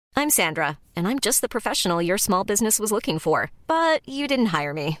I'm Sandra, and I'm just the professional your small business was looking for. But you didn't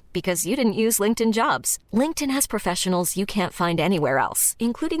hire me because you didn't use LinkedIn Jobs. LinkedIn has professionals you can't find anywhere else,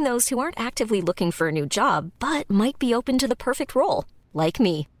 including those who aren't actively looking for a new job, but might be open to the perfect role, like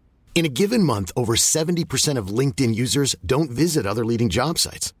me. In a given month, over 70% of LinkedIn users don't visit other leading job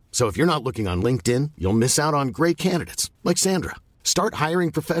sites. So if you're not looking on LinkedIn, you'll miss out on great candidates like Sandra. Start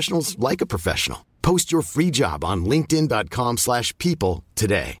hiring professionals like a professional. Post your free job on linkedin.com/people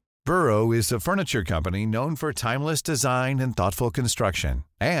today. Burrow is a furniture company known for timeless design and thoughtful construction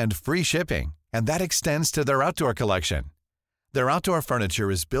and free shipping, and that extends to their outdoor collection. Their outdoor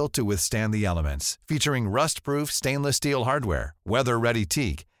furniture is built to withstand the elements, featuring rust-proof stainless steel hardware, weather-ready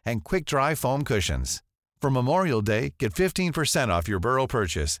teak, and quick-dry foam cushions. For Memorial Day, get 15% off your Burrow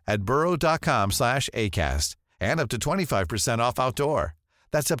purchase at burrow.com/acast and up to 25% off outdoor.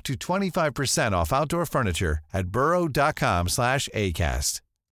 That's up to 25% off outdoor furniture at burrow.com/acast.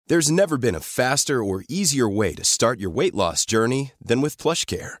 There's never been a faster or easier way to start your weight loss journey than with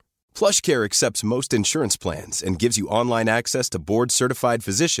PlushCare. PlushCare accepts most insurance plans and gives you online access to board-certified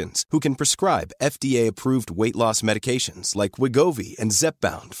physicians who can prescribe FDA-approved weight loss medications like Wegovy and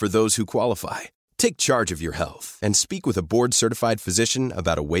Zepbound for those who qualify. Take charge of your health and speak with a board-certified physician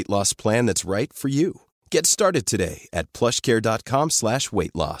about a weight loss plan that's right for you. Get started today at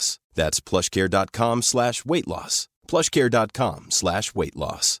plushcare.com/weight-loss. That's plushcare.com/weight-loss.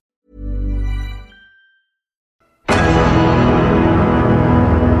 plushcare.com/weight-loss.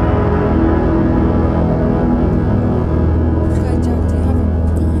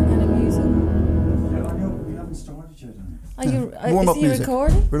 Warm-up music.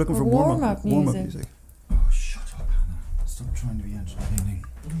 Recording? We're looking for warm-up music. Oh, shut up, Hannah. Stop trying to be entertaining.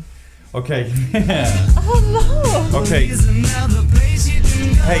 Okay. Oh, no. Okay.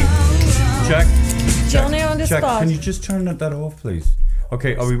 Hey, Jack. Johnny on the Jack, spot. can you just turn that off, please?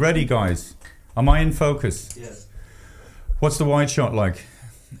 Okay, are we ready, guys? Am I in focus? Yes. What's the wide shot like?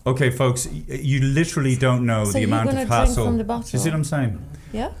 Okay, folks, you literally don't know So the you're amount gonna of drink hassle. from the bottle? You see what I'm saying?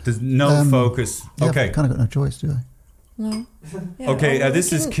 Yeah? There's no focus. Yeah, Okay. I've kind of got no choice, do I? No. Yeah, Okay,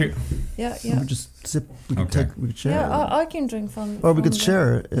 this is... Yeah. We just sip. We could Okay. we could share. Yeah, I can drink from... Or we from could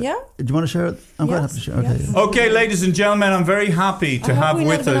share it. Yeah? Do you want to share it? I'm quite happy to share. Okay. Yes. Yeah. Okay, ladies and gentlemen, I'm very happy to I hope have we're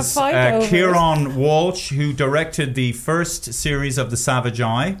with not gonna us fight over it. Kieron Walsh, who directed the first series of The Savage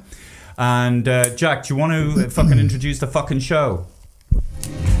Eye. And Jack, do you want to fucking introduce the fucking show?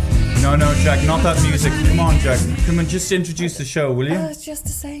 No, Jack, not that music. Come on, Jack. Come on, just introduce the show, will you? It's just the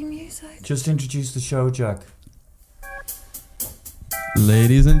same music. Just introduce the show, Jack.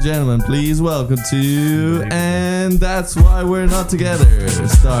 Ladies and gentlemen, please welcome to And That's Why We're Not Together,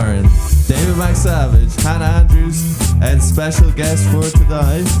 starring David McSavage, Hannah Andrews, and special guest for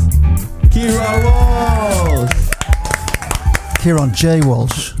tonight, Kieron Walsh. Kieron J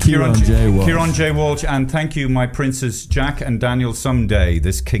Walsh. Kieron J Walsh. Kieron J Walsh, and thank you, my princes Jack and Daniel. Someday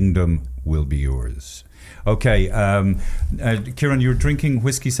this kingdom will be yours. Okay, Kieron, you're drinking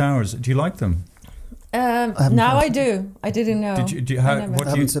whiskey sours. Do you like them? Now I do. I didn't know. Did you, I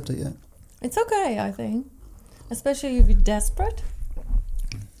haven't sipped it yet. It's okay, I think. Especially if you're desperate.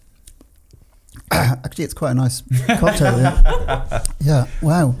 Actually, it's quite a nice cocktail. Yeah. Yeah.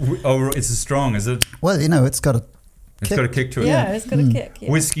 Wow. Oh, it's as strong, is it? Well, it's got a. It's got a kick to it. Yeah, it's got a kick.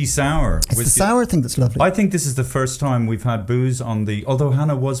 Yeah. Whiskey sour. It's the sour thing that's lovely. I think this is the first time we've had booze on the... Although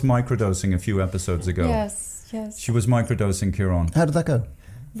Hannah was microdosing a few episodes ago. Yes. She was microdosing, Kieron. How did that go?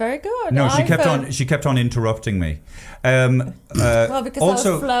 Very good. No, she kept on interrupting me. Well, because also,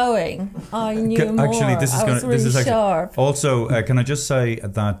 I was flowing. I knew more. Actually, this is sharp. Also, can I just say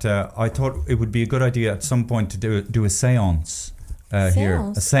that I thought it would be a good idea at some point to do a séance. Here,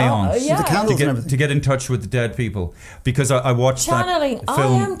 a séance. Yeah. With the candles and everything. To get in touch with the dead people, because I watched Channeling. that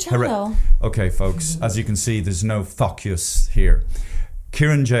film. I am channel. Okay, folks, as you can see, there's no focus here.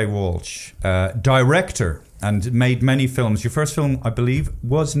 Kieron J Walsh, director, and made many films. Your first film, I believe,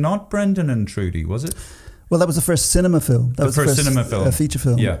 was not Brendan and Trudy, was it? Well, that was the first cinema film. That was the first cinema film. Feature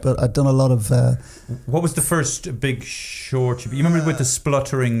film. Yeah. But I'd done a lot of... what was the first big short? You remember with the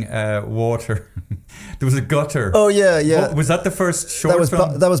spluttering water? There was a gutter. Oh, yeah. Was that the first short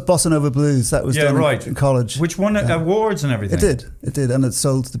film? That was Bossa Nova Blues. That was done in college. Which won awards and everything. It did. And it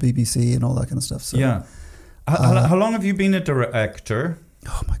sold to the BBC and all that kind of stuff. So, yeah. How long have you been a director?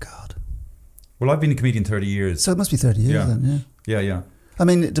 Oh, my God. Well, I've been a comedian 30 years. So it must be 30 years then, yeah. Yeah. I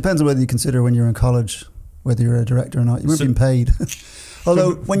mean, it depends on whether you consider when you're in college whether you're a director or not. You weren't being paid.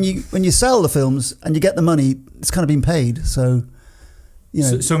 Although when you sell the films and you get the money, it's kind of being paid. So you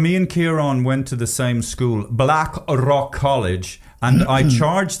know. So me and Kieron went to the same school, Black Rock College, and I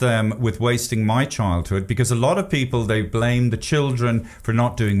charged them with wasting my childhood because a lot of people, they blame the children for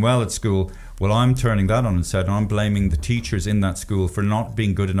not doing well at school. Well, I'm turning that on its head, and I'm blaming the teachers in that school for not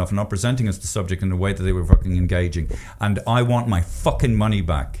being good enough and not presenting us the subject in the way that they were fucking engaging. And I want my fucking money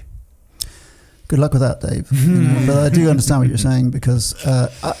back. Good luck with that, Dave. But I do understand what you're saying, because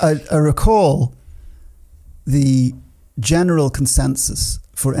I recall the general consensus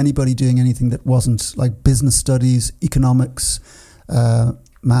for anybody doing anything that wasn't like business studies, economics,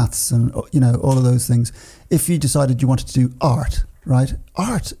 maths, and all of those things. If you decided you wanted to do art, right?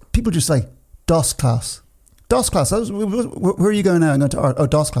 Art, people just like DOS class. DOS class. Where are you going now? I'm going to art. Oh,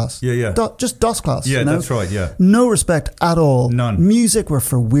 DOS class. Yeah. Just DOS class. Yeah, that's right. Yeah. No respect at all. None. Music was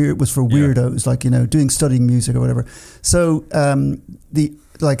for weirdos, like studying music or whatever. So it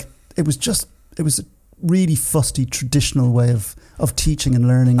was a really fusty traditional way of teaching and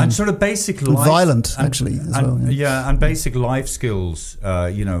learning, and sort of basic life, and violent actually as well. Yeah, and basic life skills.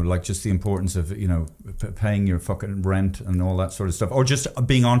 Like just the importance of paying your fucking rent and all that sort of stuff, or just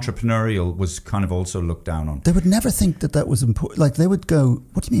being entrepreneurial was kind of also looked down on. They would never think that was important. Like they would go,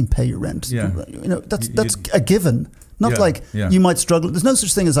 "What do you mean pay your rent?" Yeah, that's a given. Not you might struggle. There's no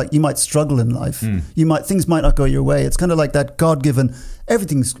such thing as like you might struggle in life. Things might not go your way. It's kind of like that God-given.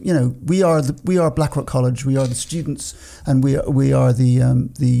 Everything's we are Blackrock College. We are the students, and we are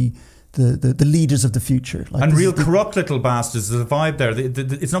the leaders of the future. Like, and real corrupt little bastards. There's a vibe there.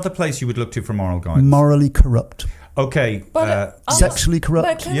 It's not the place you would look to for moral guidance. Morally corrupt. Okay. Sexually corrupt.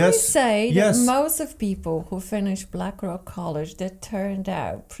 But can we say that most of people who finish Blackrock College, that turned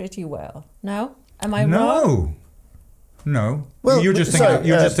out pretty well? No, am I wrong? No. Well, you're just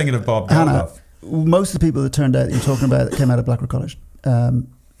thinking of Bob Geldof. Most of the people that turned out, you're talking about, that came out of Blackrock College,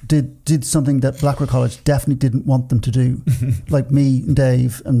 did something that Blackrock College definitely didn't want them to do, like me and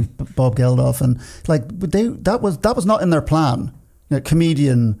Dave and Bob Geldof, and that was not in their plan.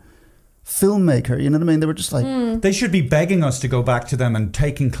 Comedian, filmmaker, you know what I mean? They were just like they should be begging us to go back to them and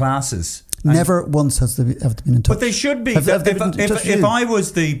taking classes. Never once have they been in touch. But they should be. If I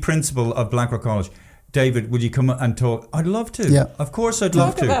was the principal of Blackrock College, David, would you come and talk? I'd love to. Yeah. Of course I'd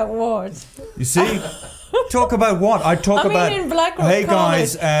love to. Talk about what? You see? Talk about what? I'd talk about... in Blackrock hey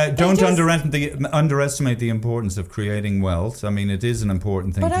College, guys, don't underestimate the importance of creating wealth. I mean, it is an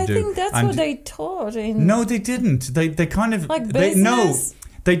important thing to do. But I think that's what they taught in... No, they didn't. They kind of... Like business?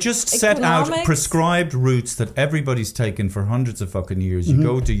 They just set out prescribed routes that everybody's taken for hundreds of fucking years. You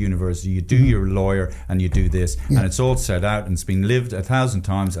go to university, you do your lawyer, and you do this, and it's all set out and it's been lived 1,000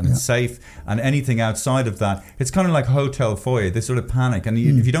 times, and it's safe. And anything outside of that, it's kind of like hotel foyer. They sort of panic, and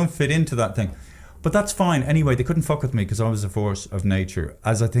if you don't fit into that thing, but that's fine. Anyway, they couldn't fuck with me because I was a force of nature,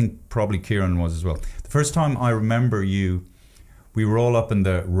 as I think probably Kieron was as well. The first time I remember you, we were all up in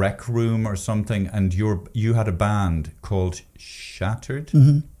the rec room or something, and you had a band called Shattered,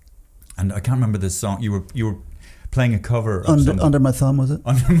 and I can't remember this song. You were playing a cover of something. Under My Thumb, was it?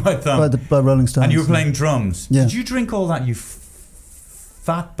 Under My Thumb by Rolling Stones. And you were playing drums. Yeah. Did you drink all that, you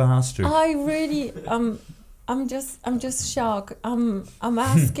fat bastard? I really I'm just shocked. I'm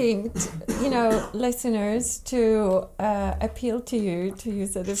asking listeners to appeal to you to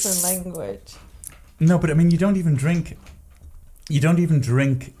use a different language. No, but I mean, you don't even drink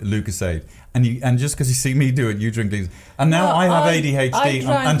Lucozade, and just because you see me do it, you drink these. And now I have ADHD, I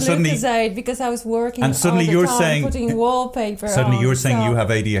drank and suddenly Lucozade because I was working. And suddenly all the you're time saying putting wallpaper. Suddenly on, you're saying so. You have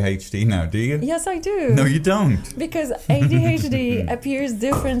ADHD now, do you? Yes, I do. No, you don't. Because ADHD appears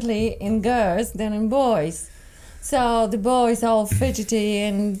differently in girls than in boys. So the boys are all fidgety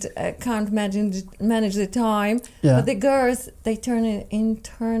and can't manage the time. Yeah. But the girls, they turn it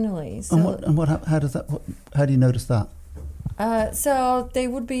internally. So how do you notice that? So they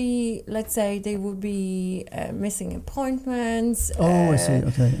would be, let's say, missing appointments. I see.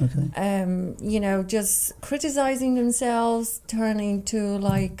 Okay. Just criticizing themselves, turning to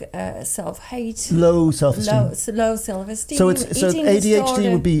like self-hate, low self-esteem. Low self-esteem. So ADHD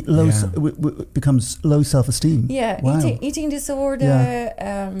disorder. Would be low. Becomes low self-esteem. Yeah. Wow. Eating disorder.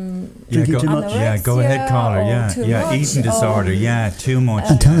 Yeah. Drinking too much. Yeah. Go ahead, caller. Yeah. Eating disorder. Yeah. Too much.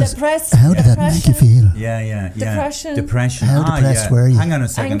 And tell us, how did that make you feel? Yeah. Depression. How depressed were you? Hang on a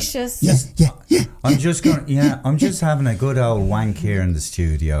second. Anxious. Yeah. I'm just having a good old wank here in the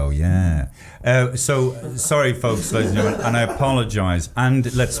studio. Yeah. So sorry, folks, ladies and gentlemen, and I apologise.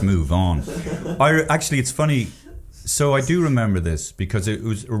 And let's move on. Actually, it's funny. So I do remember this because it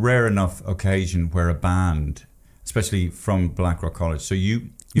was a rare enough occasion where a band, especially from Blackrock College. So it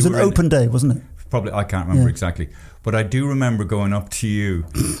was an open day, wasn't it? Probably, I can't remember exactly. But I do remember going up to you,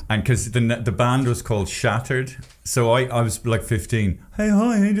 and because the band was called Shattered, so I was like 15. Hey,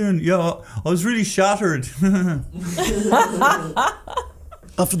 hi, how you doing? Yeah, I was really shattered.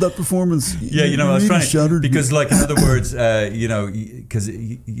 After that performance, I was trying to, because, like, in other words, because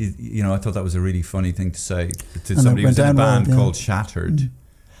I thought that was a really funny thing to say to somebody who's in a band called Shattered.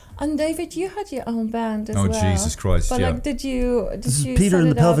 And David, you had your own band as well. Oh, Jesus Christ! But yeah. like, did you Peter and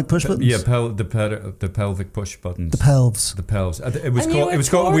the pelvic push buttons? Yeah, the pelvic push buttons. The pelves. The pelves. It was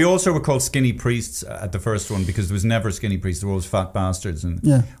called. We also were called Skinny Priests at the first one, because there was never skinny priests. There were always fat bastards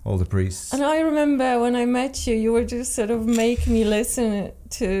and all the priests. And I remember when I met you, you were just sort of making me listen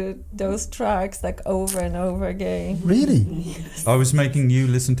to those tracks like over and over again. Really? Yes. I was making you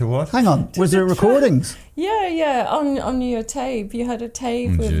listen to what? Hang on, was there recordings? Yeah. On your tape, you had a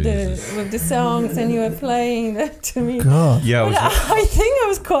tape with the songs, and you were playing that to me. God. Yeah, I think I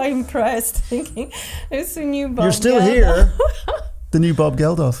was quite impressed, thinking it's a new Bob. You're still Geldof. here. The new Bob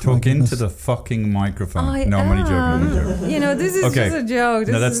Geldof. Talk into the fucking microphone. I'm only joking. This is just a joke.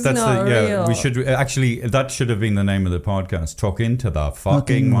 This is not real. We should actually. That should have been the name of the podcast. Talk into the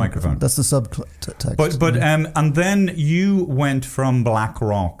fucking microphone. That's the subtext. But and then you went from Black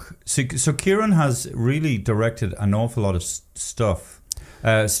Rock. So Kieron has really directed an awful lot of stuff.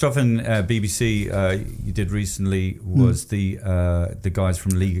 Stuff in BBC you did recently was the guys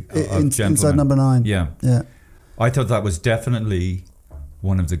from League of Gentlemen. Inside Number 9. Yeah. I thought that was definitely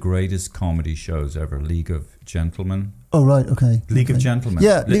one of the greatest comedy shows ever, League of Gentlemen. Oh, right, okay. League of Gentlemen.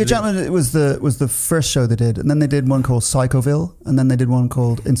 Yeah, League of Gentlemen, it was the first show they did. And then they did one called Psychoville, and then they did one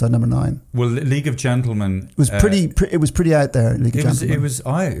called Inside Number 9. Well, League of Gentlemen... It was pretty out there, League of Gentlemen.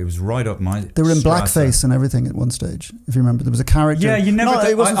 It was right up my... They were in blackface and everything at one stage, if you remember. There was a character... Yeah, you never... No,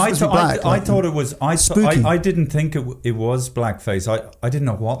 it wasn't supposed to be black. I thought it was... Spooky. I didn't think it was blackface. I didn't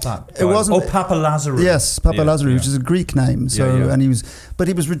know what that... It wasn't... Oh, Papa Lazarus. Yes, Papa Lazarus, which is a Greek name. So, and he was... But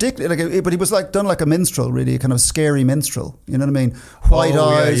he was ridiculous. But he was like done like a minstrel, really, a kind of scary minstrel. You know what I mean? White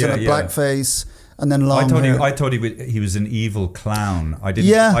eyes and a black face, and then long hair. I thought he was an evil clown. I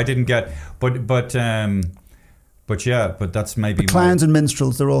didn't get, but that's maybe clowns and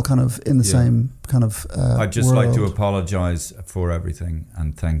minstrels. They're all kind of in the same kind of. I'd just world. like to apologise for everything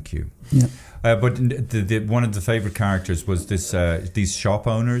and thank you. Yeah. But one of the favourite characters was these shop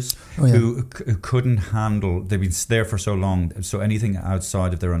owners who couldn't handle. They've been there for so long, so anything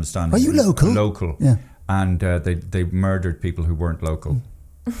outside of their understanding. Are you local? Local. Yeah. And they murdered people who weren't local.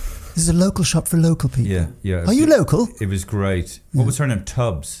 This is a local shop for local people. Yeah. Are you local? It was great. What was her name?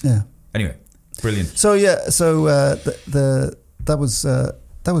 Tubbs. Yeah. Anyway, brilliant. So that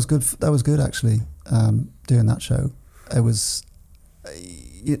was good. That was good actually. Doing that show, it was,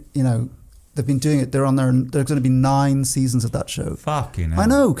 they've been doing it. They're on there. There's going to be 9 seasons of that show. Fucking hell. I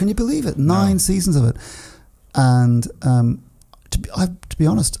know. Can you believe it? 9 seasons of it. And to be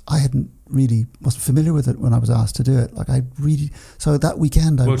honest, I wasn't familiar with it when I was asked to do it. So that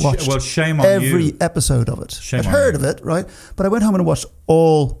weekend I watched shame on every episode of it. I'd heard of it, right? But I went home and watched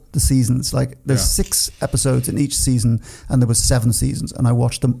all the seasons. Like there's 6 episodes in each season, and there was 7 seasons, and I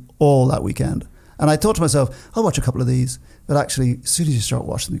watched them all that weekend. And I thought to myself, I'll watch a couple of these. But actually, as soon as you start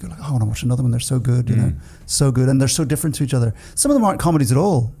watching them, you go like, I want to watch another one. They're so good, so good. And they're so different to each other. Some of them aren't comedies at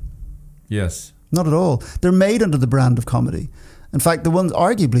all. Yes. Not at all. They're made under the brand of comedy. In fact,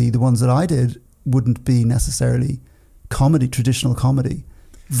 arguably the ones that I did wouldn't be necessarily comedy, traditional comedy.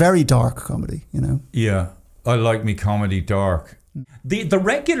 Very dark comedy, Yeah. I like me comedy dark. The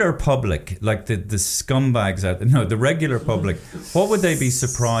regular public, like the scumbags out there, no, the regular public, what would they be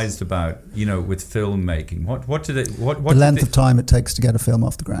surprised about, with filmmaking? What do they... What the length of time it takes to get a film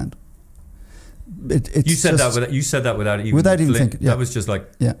off the ground. You said that without even thinking. Yeah. That was just like...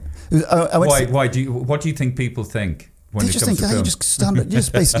 Yeah. What do you think people think? When they it just comes think, to film? You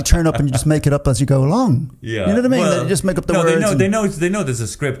just basically turn up and you just make it up as you go along. Yeah. You know what I mean? They just make up the words. They know there's a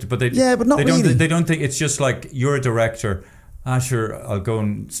script, but but not really. They don't think it's just like you're a director. Sure, I'll go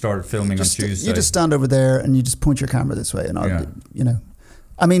and start filming on Tuesday. You just stand over there and you just point your camera this way, and I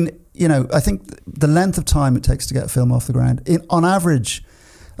mean, I think the length of time it takes to get a film off the ground, on average,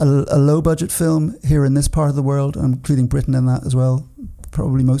 a low budget film here in this part of the world, including Britain in that as well,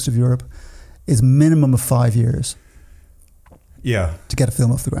 probably most of Europe, is minimum of 5 years. Yeah. To get a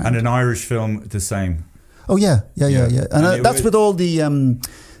film off the ground. And an Irish film, the same. Oh, yeah. And that's with all the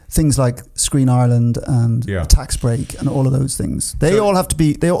things like Screen Ireland and Tax Break and all of those things. All have to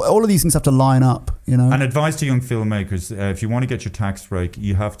be, all of these things have to line up, And advice to young filmmakers, if you want to get your tax break,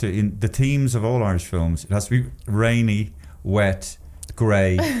 you have to, in the themes of all Irish films, it has to be rainy, wet,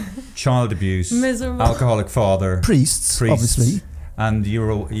 grey, child abuse, miserable, alcoholic father, priests, obviously. and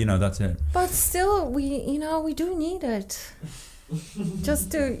that's it. But still, we do need it.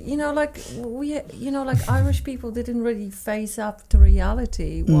 Just to, like Irish people didn't really face up to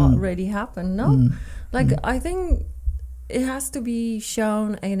reality, what really happened. No, I think it has to be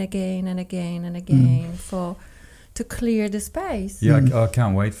shown and again and again and again to clear the space. Yeah, I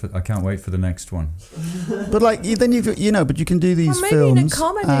can't wait for the next one. But like then but you can do these films in a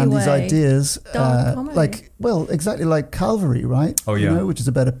comedy and way. these ideas, Comedy. exactly like Calvary, right? Oh yeah, which is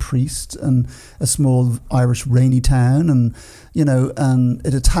about a priest and a small Irish rainy town, and and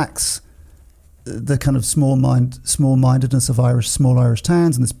it attacks the kind of small-mindedness of small Irish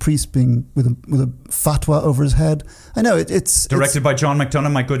towns, and this priest being with a fatwa over his head. I know it's directed by John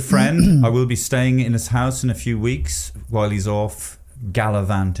McDonough, my good friend. I will be staying in his house in a few weeks while he's off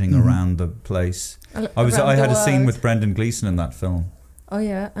gallivanting around the place. I had a scene with Brendan Gleeson in that film. Oh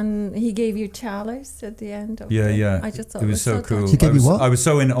yeah, and he gave you chalice at the end of Yeah. I just thought it was so cool. He gave you what? I was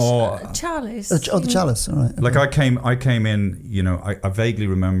so in awe. Chalice. The chalice, all right. Okay. Like I came in, I vaguely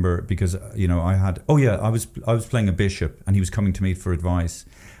remember because I was playing a bishop and he was coming to me for advice,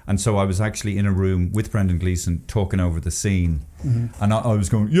 and so I was actually in a room with Brendan Gleeson talking over the scene, and I was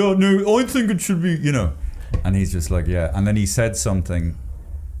going, yeah, no, I think it should be, and he's just like, yeah, and then he said something,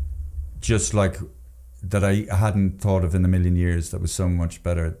 just like. That I hadn't thought of in a million years. That was so much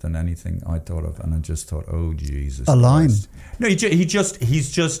better than anything I thought of, and I just thought, oh Jesus! A line? Christ. No,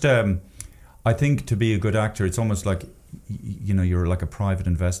 he's just. I think to be a good actor, it's almost like you're like a private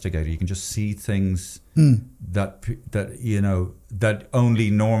investigator. You can just see things that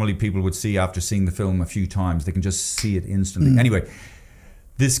only normally people would see after seeing the film a few times. They can just see it instantly. Anyway,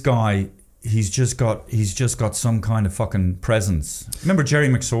 this guy. He's just got some kind of fucking presence. Remember, Jerry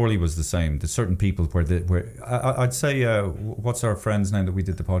McSorley was the same. There's certain people where I'd say, what's our friend's name that we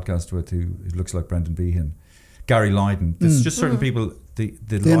did the podcast with, who looks like Brendan Behan, Gary Lydon. There's just certain people. The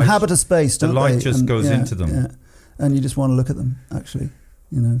light, inhabit a space. The light just goes into them, and you just want to look at them. Actually,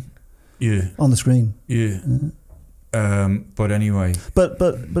 yeah, on the screen. Yeah. But anyway, but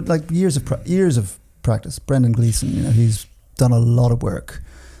like years of practice. Brendan Gleeson, he's done a lot of work.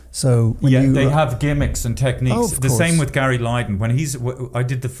 So when they have gimmicks and techniques. Oh, the same with Gary Lydon. When I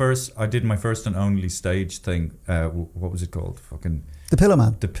did my first and only stage thing. What was it called? Fucking The Pillow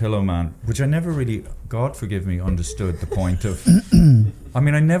Man. The Pillow Man, which I never really, God forgive me, understood the point of. I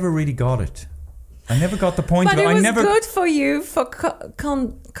mean, I never really got it. I never got the point but of it. But it was good for you for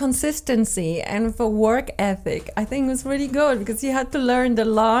consistency and for work ethic. I think it was really good because you had to learn the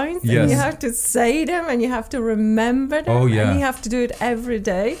lines and you have to say them and you have to remember them and you have to do it every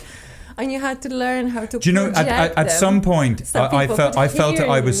day. And you had to learn how to project at some point, so I felt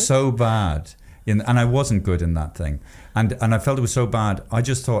I was you. so bad. And I wasn't good in that thing. And I felt it was so bad. I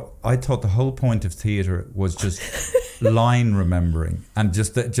thought the whole point of theatre was just line remembering, and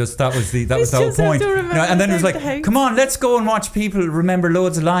just that was the whole point. And then it was like, come on, let's go and watch people remember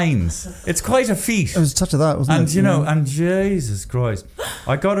loads of lines. It's quite a feat. It was a touch of that, wasn't it? And and Jesus Christ,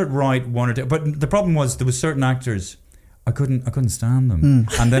 I got it right one or two. But the problem was there was certain actors. I couldn't stand them,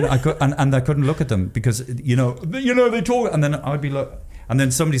 and then I couldn't look at them because they talk, and then I'd be like. And then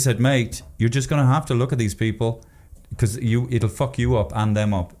somebody said, mate, you're just going to have to look at these people because it'll fuck you up and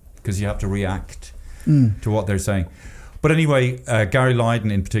them up because you have to react to what they're saying. But anyway, Gary Lydon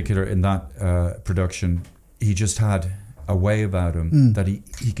in particular in that production, he just had a way about him that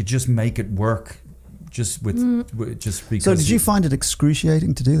he could just make it work just just because. So did you find it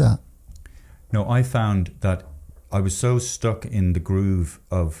excruciating to do that? No, I found that I was so stuck in the groove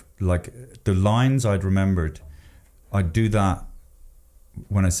of like the lines I'd remembered. I'd do that.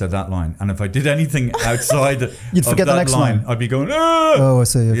 When I said that line, and if I did anything outside you'd forget the next line. I'd be going, ah! Oh, I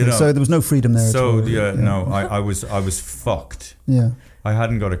see. Okay. So there was no freedom there. So at all. no, I was fucked. Yeah, I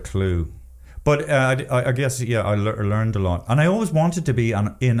hadn't got a clue. But I guess I learned a lot, and I always wanted to be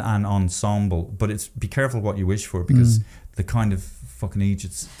in an ensemble. But be careful what you wish for because the kind of fucking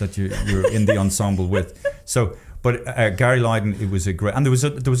idiots that you're in the ensemble with. So, but Gary Lydon, it was a great, and there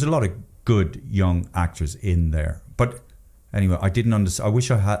was a lot of good young actors in there, but. Anyway, I didn't understand.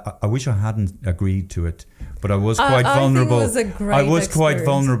 I wish I hadn't agreed to it, but I was quite vulnerable. I think it was a great I was experience. quite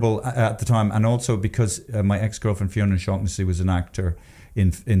vulnerable at the time, and also because my ex-girlfriend Fiona Shaughnessy was an actor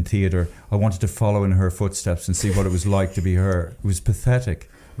in theatre. I wanted to follow in her footsteps and see what it was like to be her. It was pathetic,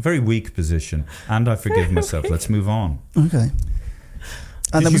 a very weak position, and I forgive myself. Let's move on. Okay.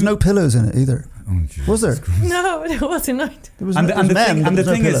 And there was no pillows in it either. Oh, was there? No, there wasn't. There was the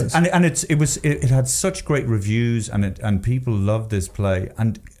thing is, it had such great reviews, and people loved this play.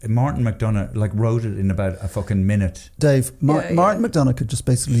 And Martin McDonagh like wrote it in about a fucking minute. Dave, Martin McDonagh could just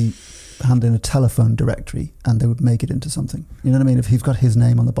basically hand in a telephone directory, and they would make it into something. You know what I mean? If he's got his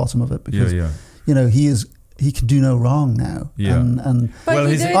name on the bottom of it, because you know he can do no wrong now. Yeah. And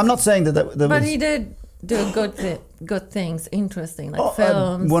I'm not saying that he did do good things, interesting, like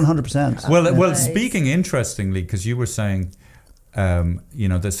films. 100%. Well, speaking interestingly, because you were saying,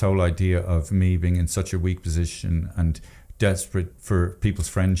 this whole idea of me being in such a weak position and desperate for people's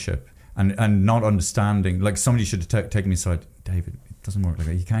friendship and not understanding, like somebody should have taken me aside. David, it doesn't work like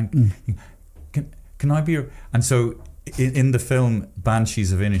that. You can't. Can I be your? And so in the film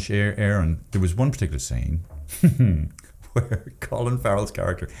Banshees of Inisherin, there was one particular scene. Where Colin Farrell's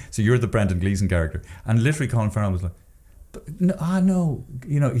character, so you're the Brendan Gleeson character, and literally Colin Farrell was like, no,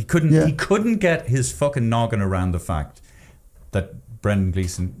 he couldn't get his fucking noggin around the fact that Brendan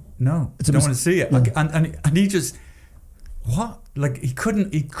Gleeson, don't want to see it, and he just like he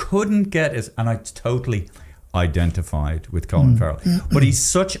couldn't get it, and I totally identified with Colin Farrell, but he's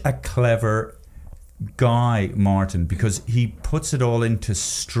such a clever guy, Martin, because he puts it all into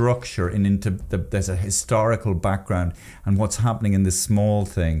structure and into there's a historical background, and what's happening in this small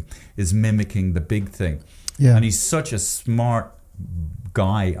thing is mimicking the big thing. Yeah. And he's such a smart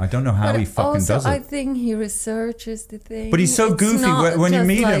guy. I don't know how he fucking does it. I think he researches the thing. But he's so goofy when you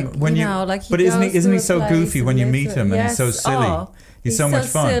meet him. But isn't he so goofy when you meet him, and he's so silly? He's so much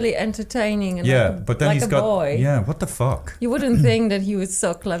fun. Silly, entertaining, and but then like he's got boy. Yeah, what the fuck? You wouldn't think that he was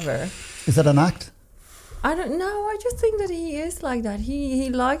so clever. Is that an act? I don't know. I just think that he is like that.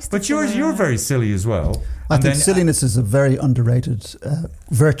 He likes to. But you're very silly as well. I think silliness is a very underrated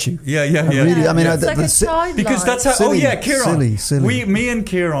virtue. Yeah. Really, I mean, it's like a childlike. Because that's how. Silly, Kieron. Silly. Me and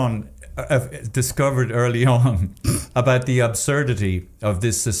Kieron discovered early on about the absurdity of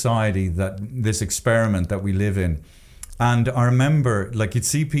this society, this experiment that we live in. And I remember, like, you'd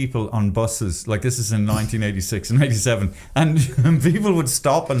see people on buses, like this is in 1986 and 87, and people would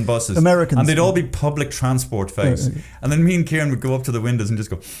stop on buses. Americans. And they'd all be public transport face. And then me and Kieran would go up to the windows and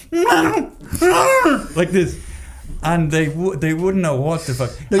just go, like this. And they wouldn't know what the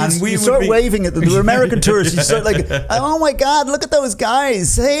fuck. No, and you start waving at them. They were American tourists. You start like, oh my God, look at those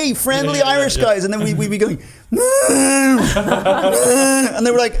guys. Hey, friendly Irish guys. And then we'd be going, and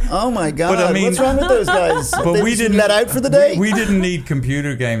they were like, oh my God, but I mean, what's wrong with those guys? But we didn't let out for the day. We didn't need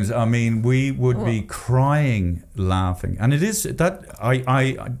computer games. I mean, we would be crying, laughing. And it is that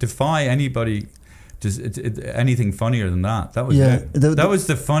I defy anybody. Anything funnier than that? That was it. That was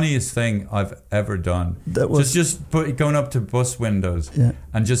the funniest thing I've ever done. That was just going up to bus windows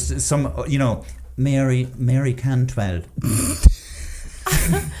and just some, Mary Cantwell.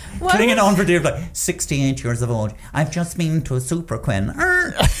 Clinging on for dear, like 68 years of old. I've just been to a Super Quinn,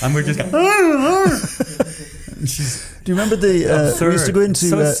 and we're just going. Do you remember we used to go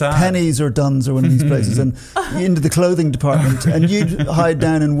into Pennies or Dunn's or one of these places, and into the clothing department, and you'd hide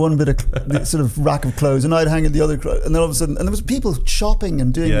down in one bit of the sort of rack of clothes, and I'd hang in the other, and then all of a sudden, and there was people shopping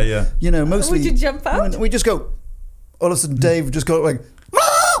and doing, mostly. Would you jump out? We just go. All of a sudden, Dave would just go like.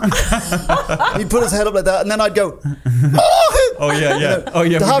 He'd put his head up like that, and then I'd go.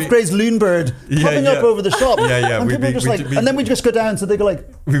 The half-crazed loon bird popping up over the shop. And people were just like, and then we'd just go down, so they go like.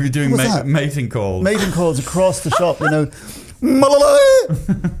 We'd be doing mating calls. Mating calls across the shop,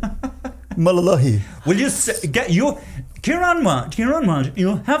 Malalahi. Will you get your Kieron?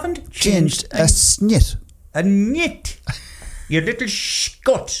 You haven't changed a snit. A nit. You little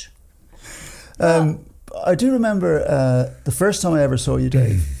scot. I do remember the first time I ever saw you,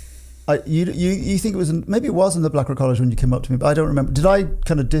 Dave. You think it was maybe it was in the Blackrock College when you came up to me, but I don't remember. Did I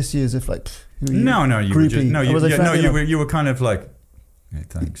kind of diss you as if like who are you? No, you creepy? Were you were kind of like, hey,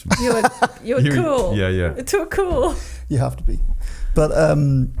 thanks. You were cool. Yeah. Too cool. You have to be, but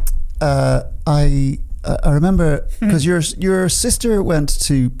I remember because your sister went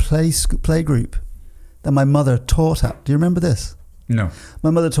to play group that my mother taught at. Do you remember this? No, my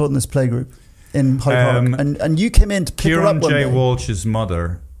mother taught in this play group in Hyde Park, and you came in to pick her up one day. Kieron J Walsh's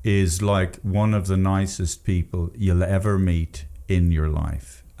mother is like one of the nicest people you'll ever meet in your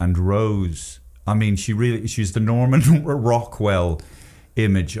life. And Rose, I mean, she's the Norman Rockwell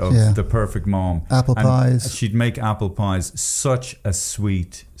image of the perfect mom. Apple pies. She'd make apple pies. Such a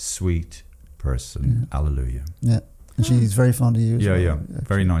sweet, sweet person. Yeah. Hallelujah. Yeah. And she's very fond of you as well. Yeah.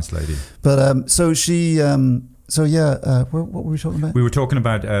 Very nice lady. But so she... what were we talking about? We were talking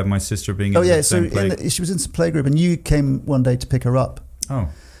about my sister being in the same play. She was in some playgroup, and you came one day to pick her up. Oh.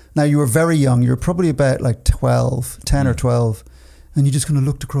 Now, you were very young. You were probably about like 10 or 12. And you just kind of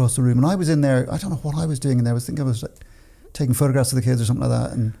looked across the room. And I was in there, I don't know what I was doing in there. I was thinking I was like taking photographs of the kids or something like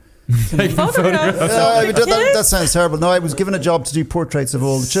that. And Taking photographs. that sounds terrible. No, I was given a job to do portraits of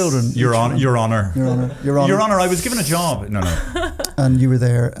all the children. Your Honor. I was given a job. No. And you were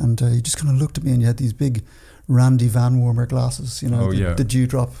there, and you just kind of looked at me, and you had these big Randy Van Warmer glasses, the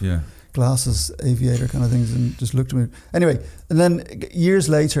dewdrop glasses, aviator kind of things, and just looked at me. Anyway, and then years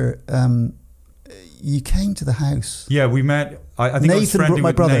later, you came to the house. Yeah, we met. I think Nathan, I was friendly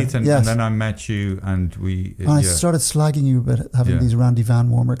with brother, Nathan, yes. and then I met you, and we. I started slagging you about having these Randy Van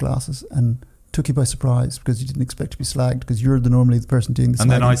Warmer glasses, and took you by surprise because you didn't expect to be slagged because you're normally the person doing the slagging.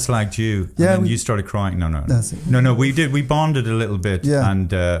 And then I slagged you, and then you started crying. No. That's it. No, we did. We bonded a little bit, and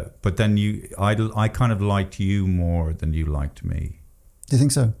but then I kind of liked you more than you liked me. Do you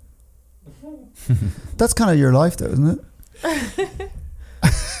think so? That's kind of your life, though, isn't it?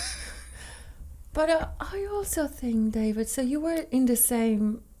 But I also think, David, so you were in the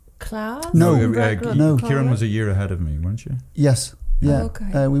same class? No. Kieron was a year ahead of me, weren't you? Yes. Yeah,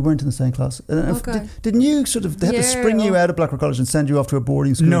 okay. We weren't in the same class. Didn't you they had to spring you out of Blackrock College and send you off to a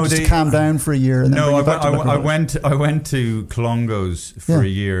boarding school to calm down for a year? And no, I went to Clongowes for a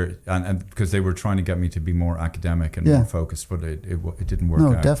year, and because they were trying to get me to be more academic and more focused, but it didn't work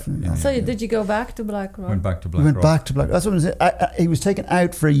out. No, definitely. Yeah. So did you go back to Blackrock? Went back to Blackrock. That's what I'm saying. He was taken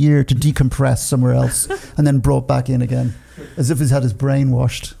out for a year to decompress somewhere else, and then brought back in again, as if he's had his brain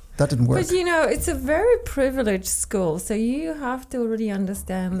washed. That didn't work. But it's a very privileged school, so you have to really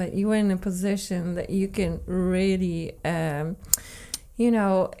understand that you're in a position that you can really, in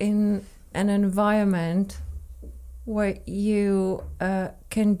an environment where you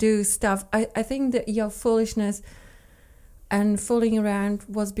can do stuff. I think that your foolishness and fooling around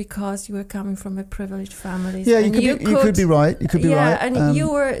was because you were coming from a privileged family. Yeah, you could be right. You could be right. Yeah, and you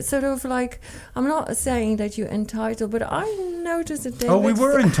were sort of like, I'm not saying that you're entitled, but I noticed that we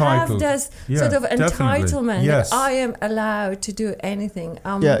were entitled. Have this sort of entitlement that I am allowed to do anything.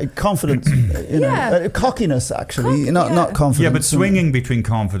 Confidence, cockiness actually, not confidence. Yeah, but swinging between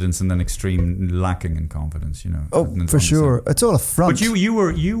confidence and then extreme lacking in confidence, Oh, for sure. It's all a front. But you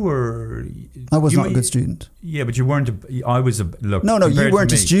were. I was not a good student. Yeah, but you weren't. I was a look. No, you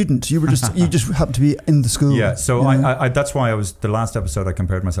weren't a student. You were just. You just happened to be in the school. Yeah, so I that's why I was the last episode. I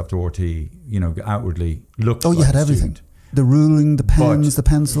compared myself to RT. Outwardly looked. Oh, you had everything. The ruling, the pens, the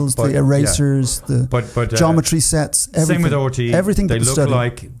pencils, the erasers, the geometry sets. Everything. Same with RT. Everything. They look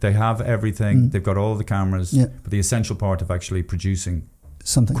like they have everything. They've got all the cameras. Yeah. But the essential part of actually producing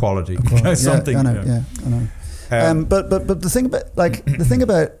something quality. Something. I know. But the thing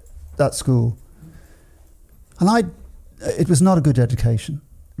about that school, and it was not a good education.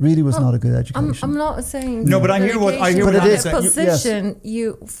 Really was not a good education. I'm not saying no, but I hear what it is. The position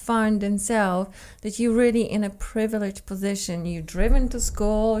you find yourself that you're really in a privileged position. You're driven to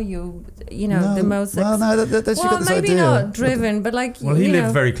school. The most. Well, no, that's you got this maybe idea. Not driven, but like. Well, he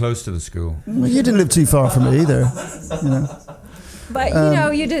lived very close to the school. Well, you didn't live too far from it either. But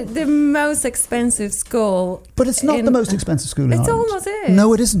you did the most expensive school. But it's not the most expensive school in Ireland. It almost is.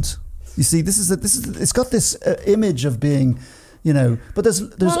 No, it isn't. You see, it's got this image of being. But there's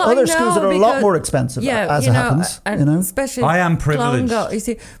other schools that are a lot more expensive, as it happens. Especially I am privileged. Clongo, you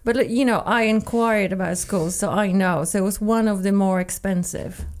see, but I inquired about schools, so I know. So it was one of the more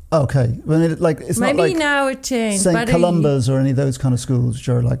expensive. Okay, well, it's maybe not like now it changed. St. Columba's or any of those kind of schools, which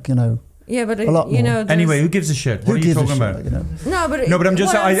are like Yeah, but a lot more. Anyway, who gives a shit? What are you talking about? No, but I'm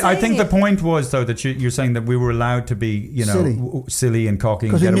just. I think the point was though that you're saying that we were allowed to be, silly and cocky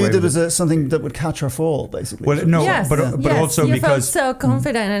because we knew there was something that would catch our fall, basically. Well, no, but also you because felt so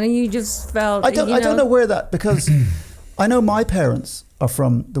confident and you just felt. I don't know where that because I know my parents are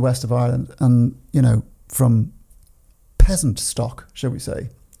from the west of Ireland and from peasant stock, shall we say.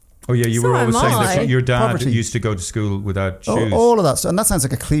 Oh yeah, you were always saying that your dad used to go to school without shoes. All of that stuff, and that sounds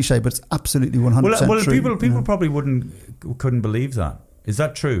like a cliche, but it's absolutely 100% well, true. People probably couldn't believe that. Is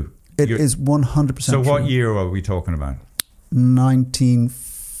that true? It is 100% true. So what year are we talking about?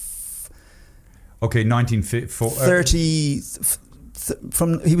 1930.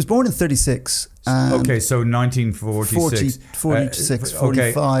 He was born in 36. Okay, so 1946. 46, 45.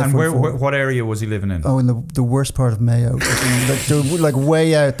 Okay, and what area was he living in? Oh, in the worst part of Mayo. like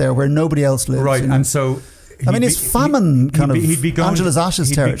way out there where nobody else lives. Right, and so... it's famine Angela's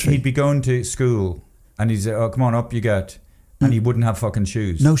Ashes territory. He'd be going to school and he'd say, oh, come on, up you get. And he wouldn't have fucking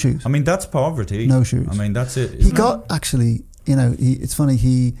shoes. No shoes. That's poverty. No shoes. That's it. He got, actually, it's funny,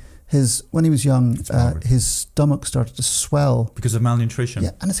 when he was young, his stomach started to swell because of malnutrition.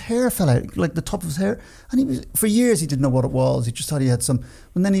 Yeah, and his hair fell out, like the top of his hair. And for years he didn't know what it was. He just thought he had some.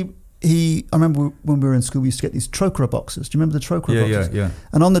 And then I remember when we were in school, we used to get these Trocra boxes. Do you remember the Trocra boxes? Yeah.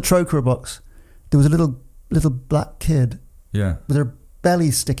 And on the Trocra box, there was a little black kid with her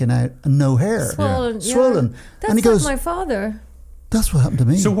belly sticking out and no hair. Swollen. That's and he goes, like my father. That's what happened to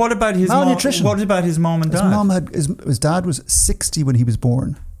me. So what about his malnutrition? What about his mom and dad? His dad was 60 when he was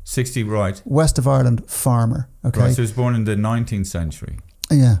born. 60, right. West of Ireland, farmer. Okay. Right, so he was born in the 19th century.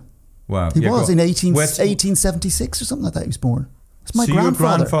 Yeah. Wow. He was in 1876 or something like that. He was born. It's my grandfather.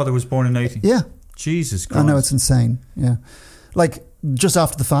 Your grandfather was born in 18. Yeah. Jesus Christ. I know, it's insane. Yeah. Like just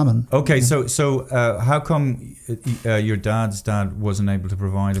after the famine. Okay, so how come your dad's dad wasn't able to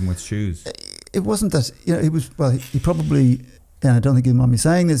provide him with shoes? It wasn't that, he probably, and I don't think he'd mind me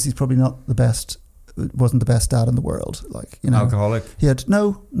saying this, he's probably not the best, wasn't the best dad in the world. Like, alcoholic? He had,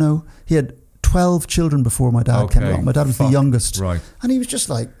 he had 12 children before my dad came along. My dad was the youngest. Right. And he was just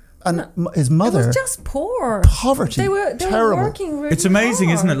like, and his mother... It was just poor. Poverty. They were working really It's amazing,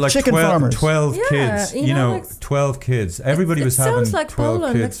 hard. isn't it? Like chicken farmers. 12 kids. Like, 12 kids. Everybody was having 12 sounds like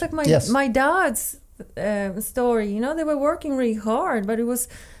Poland. kids. It's like my dad's story. They were working really hard, but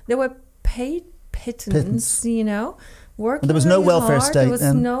they were paid pittance. Working. And there was no welfare hard. state. There was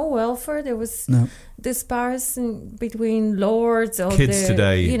no welfare. There was disparison between lords or kids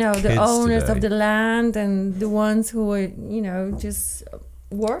today. The owners of the land and the ones who were, just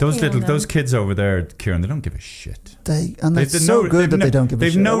working. Those kids over there, Kieron, they don't give a shit. It's so good that they don't give a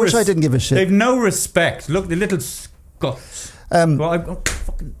shit. I wish I didn't give a shit. They've no respect. Look, the little scuts.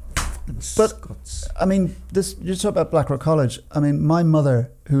 Fucking Scots. I mean, you talk about Blackrock College. I mean, my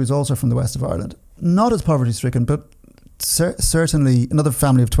mother, who is also from the west of Ireland, not as poverty-stricken, but certainly another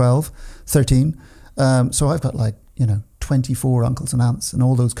family of 13. So I've got 24 uncles and aunts and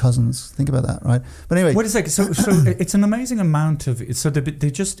all those cousins. Think about that, right? But anyway, what is that? So it's an amazing amount of. So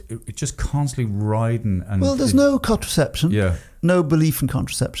they just constantly riding and. Well, there's no contraception. Yeah. No belief in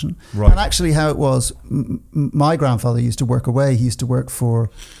contraception. Right. And actually, how it was, my grandfather used to work away. He used to work for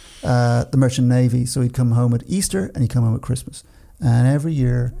the Merchant Navy, so he'd come home at Easter and he'd come home at Christmas, and every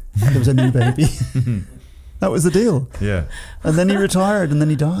year there was a new baby. That was the deal. Yeah. And then he retired and then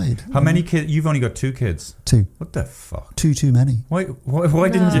he died. How many kids? You've only got 2 kids. 2. What the fuck? Too many. Why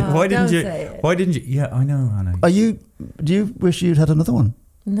didn't you? Yeah, I know. Do you wish you'd had another one?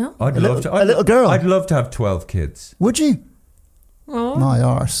 No. A little girl. I'd love to have 12 kids. Would you? Oh. My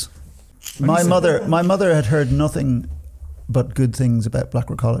arse. My mother had heard nothing but good things about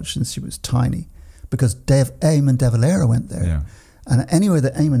Blackrock College since she was tiny, because Eamon De Valera went there. Yeah. And anywhere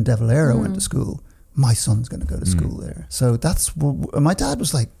that Eamon De Valera went to school, my son's going to go to school there. So that's what my dad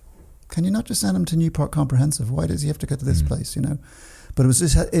was like, can you not just send him to New Park Comprehensive? Why does he have to go to this place, But it was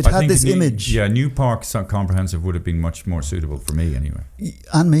just, it had this image. Yeah, New Park Comprehensive would have been much more suitable for me anyway.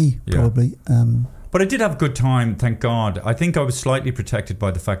 And me, probably. But I did have a good time, thank God. I think I was slightly protected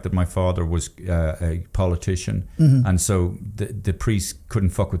by the fact that my father was a politician, and so the priest couldn't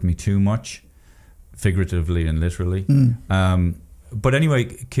fuck with me too much, figuratively and literally. But anyway,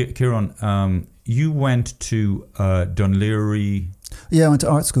 Kieron, you went to Dunleary. Yeah, I went to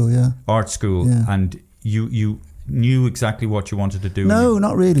art school. Yeah, and you knew exactly what you wanted to do. No,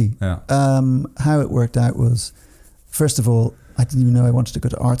 not really. Yeah. How it worked out was, first of all, I didn't even know I wanted to go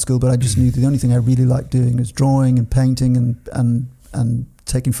to art school, but I just knew the only thing I really liked doing was drawing and painting and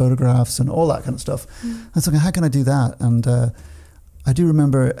taking photographs and all that kind of stuff. I was like, how can I do that? And I do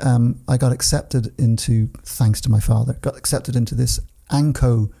remember I got accepted into, thanks to my father, this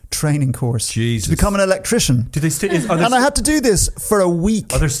ANCO training course to become an electrician. Do they still? And I had to do this for a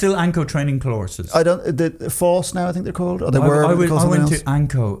week. Are there still ANCO training courses? I don't. The FOSS now, I think they're called. Or they were. I went to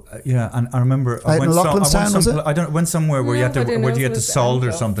ANCO. And I remember I went somewhere where you had to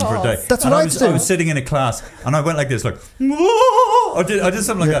solder something for a day. That's what I was doing. I was sitting in a class and I went like this, like, I did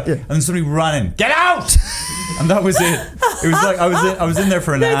something like that, and then somebody ran in, get out, and that was it. It was like I was in there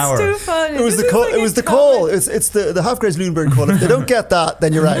for an hour. That's too funny. It was the call. It's the Half-Grace Lundberg call. If they don't get that,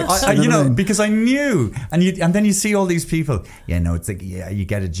 then you're out. Because I knew, and then you see all these people. Yeah, no, it's like, you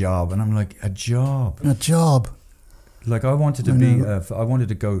get a job, and I'm like, a job. Like I wanted to be. I wanted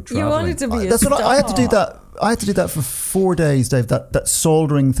to go traveling. You wanted to be. That's what I had to do. I had to do that for 4 days, Dave. That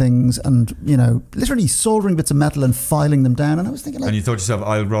soldering things and literally soldering bits of metal and filing them down. And I was thinking, like, and you thought to yourself,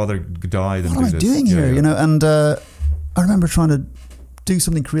 I'd rather die than what do am I this. doing here? And I remember trying to do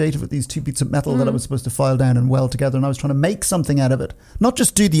something creative with these two bits of metal that I was supposed to file down and weld together, and I was trying to make something out of it, not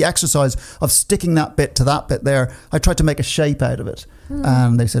just do the exercise of sticking that bit to that bit there. I tried to make a shape out of it,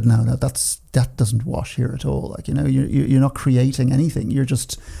 and they said no, that doesn't wash here at all. Like, you know, you're not creating anything, you're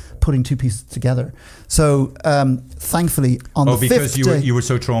just putting two pieces together. So thankfully on the fifth day, you were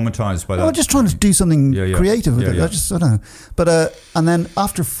so traumatized by that. I was just trying to do something creative with it. Yeah. I don't know. But and then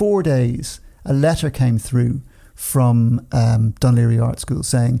after 4 days, a letter came through from Dunleary Art School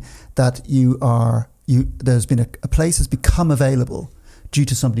saying that there's been a place has become available due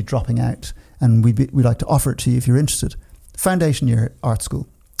to somebody dropping out, and we'd like to offer it to you if you're interested. Foundation year art school,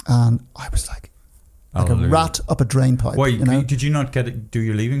 and I was like a rat up a drain pipe. Why, you know? Did you not do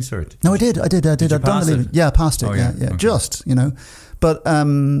your leaving cert? No, I did. Did you I'd done pass the leaving. it? Yeah, I passed it. Oh, yeah. Okay. Just, you know. But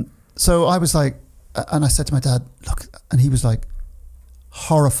so I was like, and I said to my dad, look, and he was like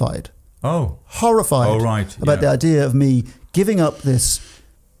horrified. Horrified about the idea of me giving up this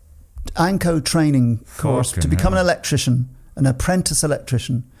ANCO training course to become an electrician, an apprentice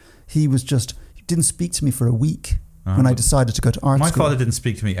electrician. He didn't speak to me for a week when I decided to go to art school. My father didn't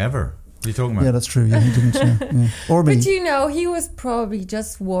speak to me ever. What are you talking about? Yeah, that's true. Yeah, he didn't. Yeah. Or me. But you know, he was probably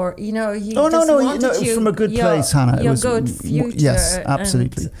just worried. You know, he no, wanted it was from a good place, Hannah. It was good future. Yes,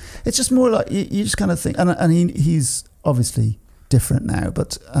 absolutely. It's just more like you just kind of think, and he's obviously different now,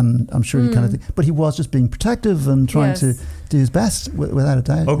 but I'm sure he kind of think, but he was just being protective and trying to do his best without a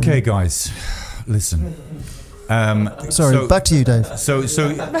doubt. Okay, guys, listen. Sorry, back to you, Dave. So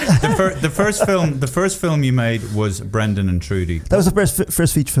the first film you made was Brendan and Trudy. That was the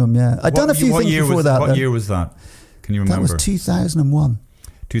first feature film. Yeah, I'd done a few things before that. What year was that? Can you remember? That was 2001.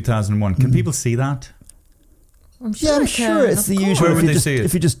 2001. Can people see that? I'm sure I'm sure it's the usual. Where would they see it?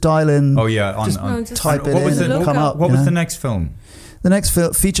 If you just dial in, just type it in, and come up. What was the next film? The next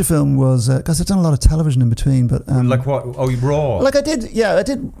feature film was because I've done a lot of television in between, but like what? Oh, Raw. Like I did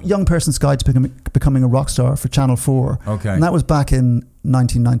Young Person's Guide to Becoming a Rock Star for Channel 4. Okay, and that was back in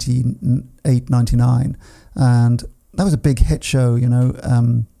 1998, 99, and that was a big hit show, you know,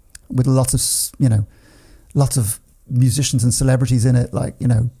 with lots of musicians and celebrities in it, like, you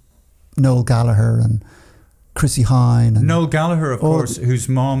know, Noel Gallagher and Chrissy Hine. And Noel Gallagher, of course, whose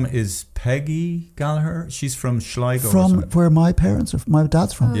mom is Peggy Gallagher. She's from Sligo. From where my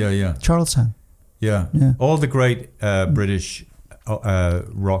dad's from. Yeah. Charlestown. Yeah. All the great British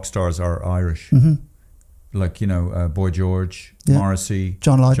rock stars are Irish. Mm-hmm. Like, you know, Boy George, Morrissey,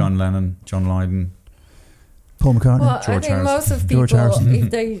 John Lennon, John Lydon. Paul McCartney. Well, George I think Harrison. most of people,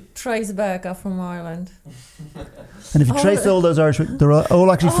 if they trace back, are from Ireland. And if you trace all those Irish, they're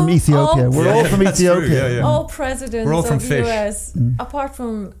all actually from Ethiopia. We're all from Ethiopia. True, all presidents We're all from of the US, apart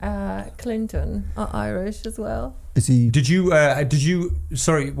from Clinton, are Irish as well. Is he? Did you?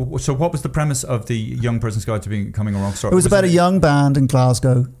 Sorry. So, what was the premise of the Young Person's Guide to Becoming a Rock Star? It was about a young band in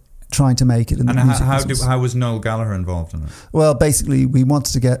Glasgow trying to make it in the music business. How was Noel Gallagher involved in it? Well, basically, we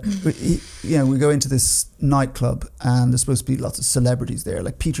wanted to get, we go into this nightclub and there's supposed to be lots of celebrities there,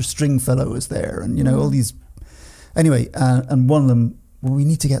 like Peter Stringfellow was there, and you know all these. Anyway, and one of them, we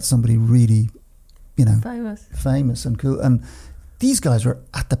need to get somebody really, you know, famous and cool, and these guys were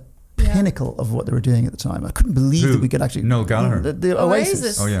at the pinnacle of what they were doing at the time. I couldn't believe that we could actually Noel Gallagher, the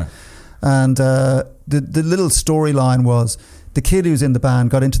Oasis. Oh yeah, and the little storyline was, the kid who's in the band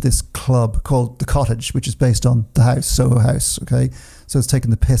got into this club called The Cottage, which is based on the house, Soho House, okay? So it's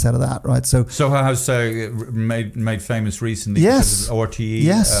taking the piss out of that, right? So Soho House made famous recently because of RTE.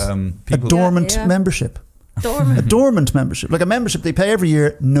 Yes, a dormant membership. A dormant membership, like a membership they pay every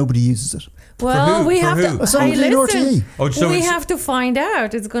year, nobody uses it. Well, we have to. Listen, we have to find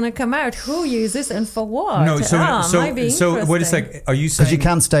out. It's going to come out who uses and for what. No, so wait a sec. Are you saying because you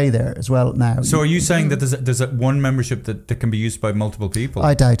can't stay there as well now? So are you saying that there's one membership that can be used by multiple people?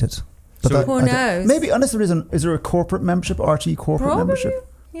 I doubt it. But so who knows? Maybe unless there isn't. Is there a corporate membership? RTE corporate membership?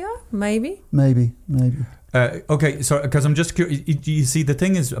 Yeah, maybe. Maybe. Okay, so because I'm just curious, you see, the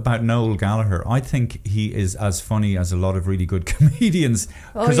thing is about Noel Gallagher, I think he is as funny as a lot of really good comedians,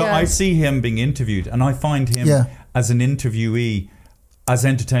 because I see him being interviewed and I find him as an interviewee as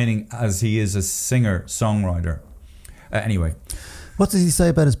entertaining as he is a singer-songwriter. Anyway. What does he say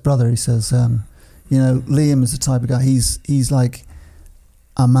about his brother? He says, Liam is the type of guy, he's like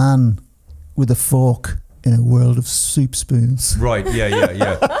a man with a fork in a world of soup spoons. Right,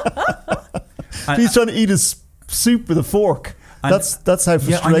 yeah. He's trying to eat his soup with a fork. That's how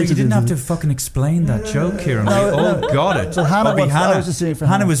frustrated. Yeah, you didn't have to fucking explain that joke, Kieron. We all got it. So Hannah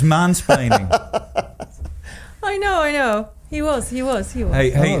was mansplaining. I know. He was.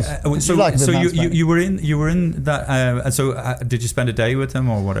 Hey. So you were in that. So did you spend a day with him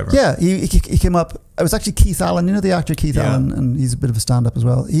or whatever? Yeah, he came up. it was actually Keith Allen. You know the actor Keith Allen, and he's a bit of a stand-up as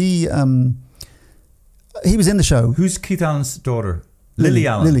well. He was in the show. Who's Keith Allen's daughter? Lily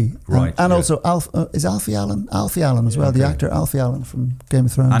Allen. Lily, right? And also is Alfie Allen? Alfie Allen as well. The actor Alfie Allen from Game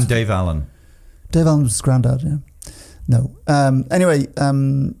of Thrones. And Dave Allen. Dave Allen was his granddad. Yeah. No. Anyway,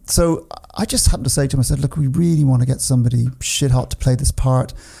 so I just happened to say to him, I said, look, we really want to get somebody shit hot to play this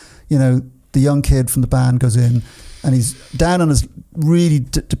part. You know, the young kid from the band goes in and he's down on his really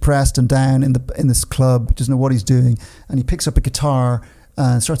depressed and down in this club. He doesn't know what he's doing. And he picks up a guitar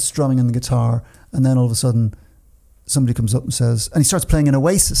and starts strumming on the guitar. And then all of a sudden, somebody comes up and says, and he starts playing an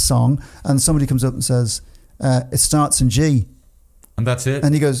Oasis song. And somebody comes up and says, it starts in G. And that's it?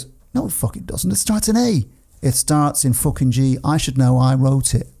 And he goes, no, fuck, it doesn't. It starts in A. It starts in fucking G. I should know. I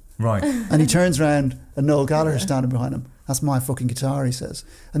wrote it. Right. And he turns around and Noel Gallagher's standing behind him. That's my fucking guitar, he says.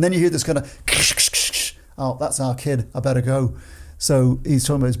 And then you hear this kind of, oh, that's our kid. I better go. So he's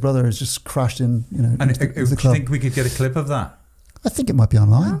talking about his brother has just crashed in, you know. And the do you think we could get a clip of that? I think it might be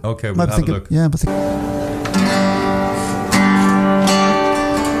online. Okay, we'll have a look. Yeah, but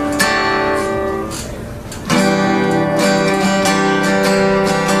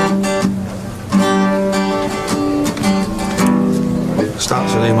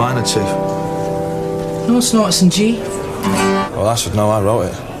Starts with E minor, Chief. No, it's not. It's in G. Well, I should know. I wrote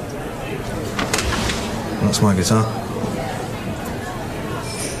it. And that's my guitar.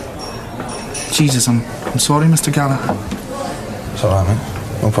 Jesus, I'm sorry, Mr. Gallagher. It's all right, mate.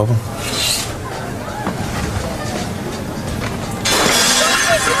 No problem.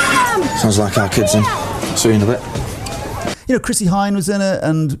 Sounds like our kids in. See you in a bit. You know, Chrissy Hine was in it,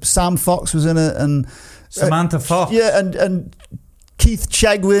 and Sam Fox was in it, and Samantha Fox. Yeah, and Keith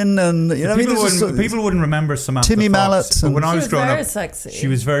Chegwin, and you know, people wouldn't remember Samantha Timmy Fox, Mallet. But when I was growing up, sexy. she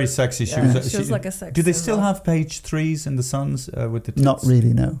was very sexy. She was like a sexy. Do they still have page 3s in the Suns with the tits? Not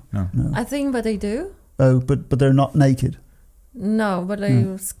really, no. I think, but they do. Oh, but they're not naked. No, but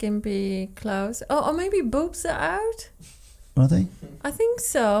they skimpy clothes. Oh, or maybe boobs are out. Are they? I think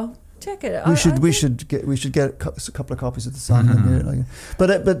so. Check it. We should get a couple of copies of the Sun.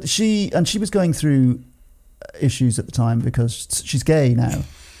 But she was going through issues at the time because she's gay now,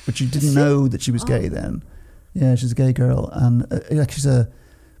 but you didn't know that she was gay then. Yeah, she's a gay girl, and she's a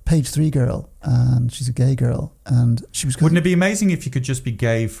page 3 girl, and she's a gay girl, and she was. Wouldn't it be amazing if you could just be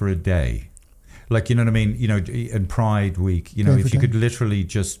gay for a day? Like, you know what I mean? You know, in Pride Week, you know, if you could literally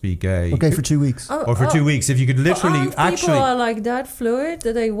just be gay. Or gay for 2 weeks. Or for 2 weeks. If you could literally people are like that fluid,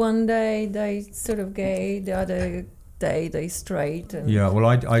 that they one day they sort of gay, the other day they straight. And yeah, well,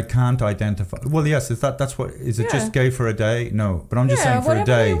 I can't identify. Well, yes, that's what, is it just gay for a day? No, but I'm just saying for a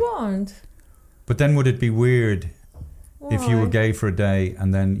day. Yeah, whatever you want. But then would it be weird if you were gay for a day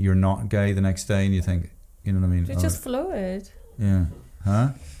and then you're not gay the next day and you think, you know what I mean? You're just fluid. Yeah. Huh?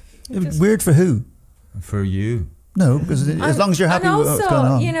 Weird for who? For you. No, because as long as you're happy with what's going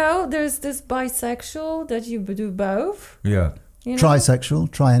on. You know, there's this bisexual that you do both. Yeah. You know?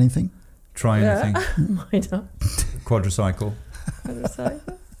 Trisexual, try anything. Try anything. Why not? Quadricycle.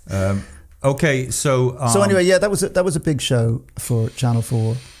 Okay, so anyway, yeah, that was a big show for Channel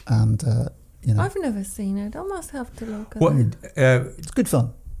 4, and you know, I've never seen it. I must have to look at it. It's good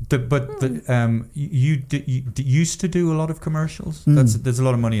fun. You used to do a lot of commercials. There's a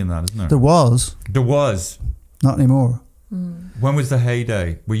lot of money in that, isn't there? There was. Not anymore. When was the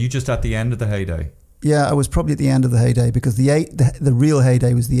heyday? Were you just at the end of the heyday? Yeah, I was probably at the end of the heyday, because the real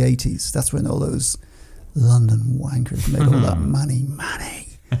heyday was the 80s. That's when all those London wankers made all that money.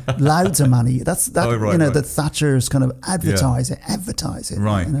 Loads of money. That's that. Right, the Thatchers kind of advertise it.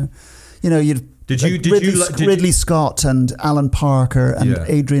 Right. You know, Ridley Scott and Alan Parker and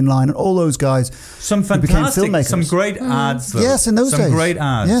Adrian Lyne and all those guys. Some fantastic, some great ads. Though. Yes, in those days. Some great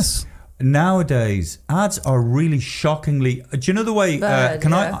ads. Yes. Nowadays, ads are really shockingly. Do you know the way?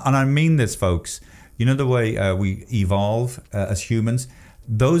 I mean this, folks. You know the way we evolve as humans.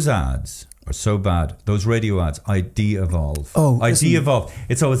 Those ads are so bad. Those radio ads, I de-evolve. I de-evolve.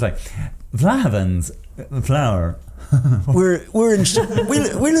 It's always like Flahavens flour. we'll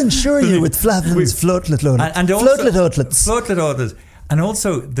insure you with Flavin's floatlet oatlets. And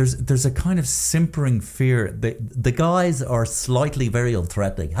also, there's a kind of simpering fear. The guys are slightly very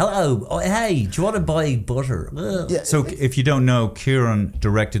unthreatening. Hello, hey, do you want to buy butter? Yeah. So, if you don't know, Kieron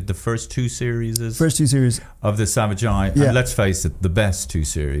directed the first two series of The Savage Eye. Yeah. And let's face it, the best 2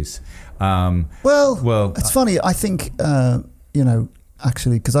 series. Well, it's funny. I think,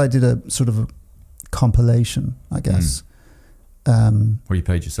 actually, because I did a sort of a compilation, I guess. Where you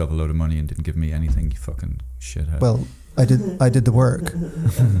paid yourself a load of money and didn't give me anything, you fucking shithead. Well, I did the work.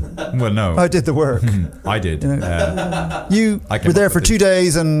 Well, no. I did the work. I did. You were there for 2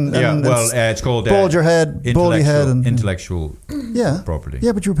 days and it's called bald your head, baldy head, and intellectual property.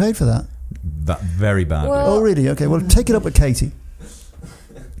 Yeah, but you were paid for that. Very badly. Oh, really? Okay. Well, take it up with Katie.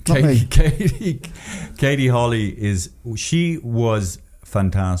 Katie Holly she was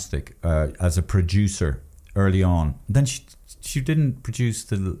fantastic as a producer early on. Then she didn't produce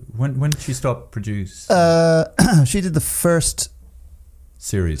when did she stop produce? She did the first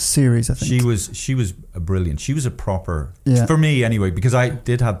series, I think. She was brilliant. She was a proper, for me anyway, because I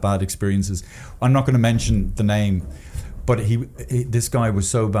did have bad experiences. I'm not going to mention the name, but this guy was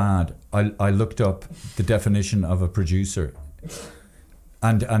so bad. I looked up the definition of a producer,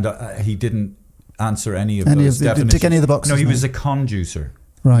 and he didn't answer any of those definitions. Didn't tick any of the boxes. No, he was a conducer.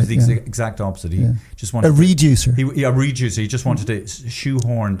 Right, the exact opposite. He just wanted a reducer. A reducer. He just wanted to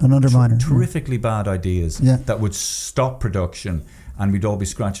shoehorn an underminer, terrifically bad ideas that would stop production, and we'd all be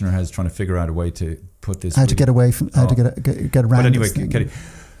scratching our heads trying to figure out a way to put this. How to get away from? How to get around? But anyway,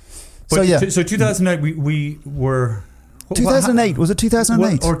 this thing. So 2008, we were. 2008 was it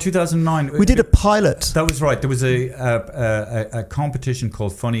 2008 or 2009? We did a pilot. That was right. There was a competition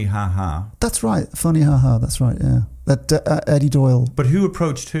called Funny Ha Ha. That's right, Funny Ha Ha. That's right. Yeah, that Eddie Doyle. But who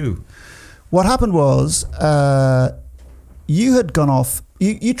approached who? What happened was you had gone off.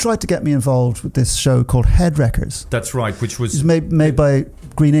 You tried to get me involved with this show called Head Wreckers. That's right, which was made by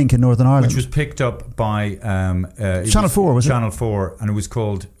Green Ink in Northern Ireland, which was picked up by Channel 4. Was it Channel 4? And it was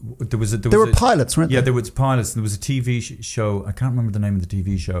called. There were pilots, weren't there? Yeah, there was pilots. There was a TV show. I can't remember the name of the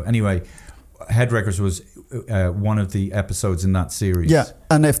TV show. Anyway, Head Wreckers was one of the episodes in that series. Yeah,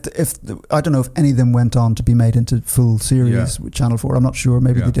 and if I don't know if any of them went on to be made into full series with Channel 4. I'm not sure.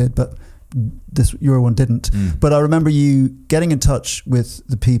 Maybe they did, but your one didn't. But I remember you getting in touch with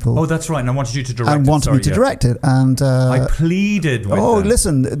the people. Oh, that's right. And I wanted you to direct it. And wanted me to direct it. And I pleaded with them.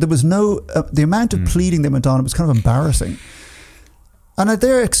 Listen, there was no... the amount of pleading that went on, it was kind of embarrassing. And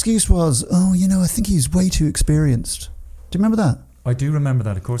their excuse was, I think he's way too experienced. Do you remember that? I do remember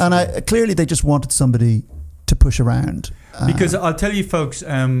that, of course. And clearly they just wanted somebody to push around. Because I'll tell you folks,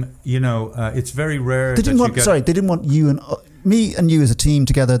 it's very rare. They didn't want you and... me and you as a team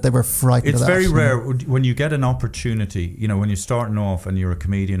together, they were frightened. It's very rare when you get an opportunity. When you're starting off and you're a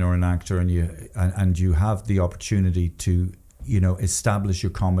comedian or an actor, and you have the opportunity to establish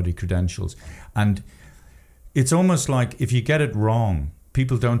your comedy credentials, and it's almost like if you get it wrong,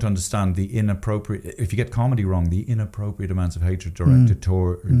 people don't understand the inappropriate. If you get comedy wrong, the inappropriate amounts of hatred directed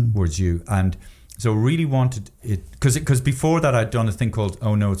towards you. And so really wanted it because before that I'd done a thing called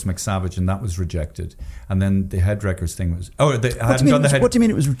Oh No It's McSavage, and that was rejected. And then the Head Wreckers thing was what do you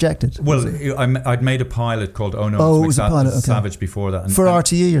mean it was rejected? Well, I'd made a pilot called Oh No It's McSavage before that, for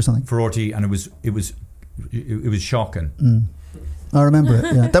RTE or something. For RTE, and it was shocking. I remember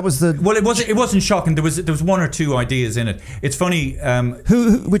it. Yeah, that was the. Well, it wasn't shocking. There was one or two ideas in it. It's funny.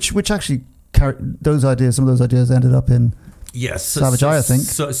 Which actually those ideas. Some of those ideas ended up in. Yes, Savage Eye, I think.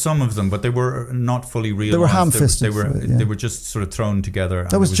 Some of them, but they were not fully realised. They were ham-fisted. They were just sort of thrown together.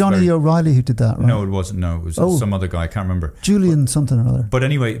 That was Johnny O'Reilly who did that, right? No, it wasn't. No, it was some other guy. I can't remember. Julian something or other. But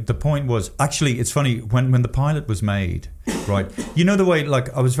anyway, the point was, actually, it's funny, when the pilot was made, right, the way, like,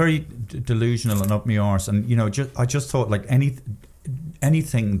 I was very delusional and up my arse, and, I just thought, like,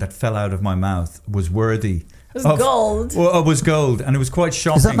 anything that fell out of my mouth was worthy. It was gold. Well, it was gold, and it was quite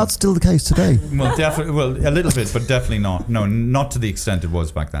shocking. Is that not still the case today? Well, definitely. Well, a little bit, but definitely not. No, not to the extent it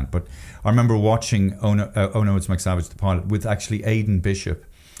was back then. But I remember watching Oh No It's McSavage, the pilot, with actually Aidan Bishop,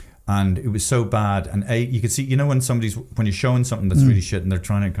 and it was so bad. And you could see, when you're showing something that's really shit, and they're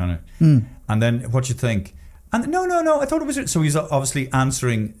trying to kind of, and then what you think, and no, I thought it was. So he's obviously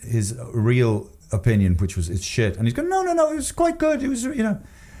answering his real opinion, which was it's shit, and he's going, no, it was quite good. It was,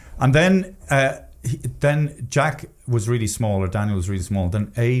 and then. Then Jack was really small, or Daniel was really small.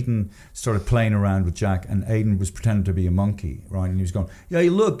 Then Aidan started playing around with Jack, and Aidan was pretending to be a monkey, right? And he was going, "Hey,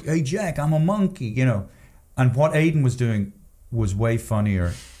 look, hey Jack, I'm a monkey," And what Aidan was doing was way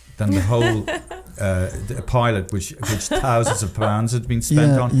funnier than the whole the pilot, which thousands of pounds had been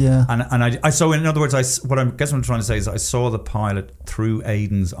spent on. Yeah. And I saw, in other words, what I'm trying to say is I saw the pilot through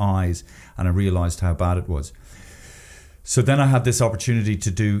Aidan's eyes, and I realised how bad it was. So then I had this opportunity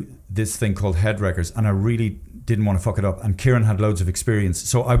to do this thing called Head Wreckers, and I really didn't want to fuck it up. And Kieron had loads of experience,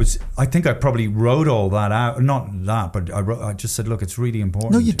 so I think I probably wrote all that out. Not that, but I just said, look, it's really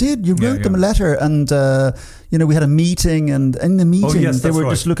important. No, you did. You wrote them a letter, and we had a meeting, and in the meeting they were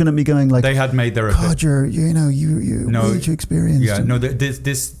just looking at me, going like, they had made their God, you're way too experienced. Yeah, no,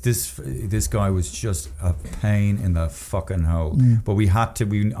 this guy was just a pain in the fucking hole. But we had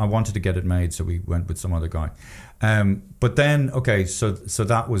to. I wanted to get it made, so we went with some other guy. But then, okay, so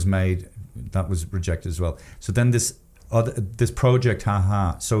that was made, that was rejected as well. So then this project,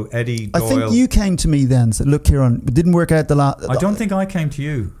 haha. So Eddie Doyle. I think you came to me then, said, look, Kieron, it didn't work out the last. I don't think I came to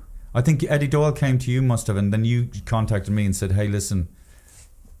you. I think Eddie Doyle came to you, must have, and then you contacted me and said, hey, listen.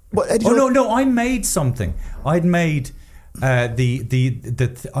 What, Eddie no, I made something. I'd made I'd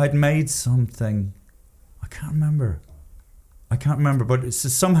made something. I can't remember, but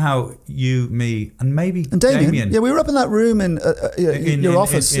it's somehow you, me, and maybe Damien. Yeah, we were up in that room in your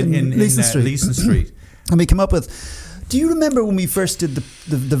office in Leeson Street. Leeson Street. And we came up with... Do you remember when we first did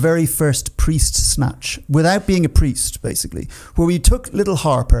the very first priest snatch, without being a priest, basically, where we took little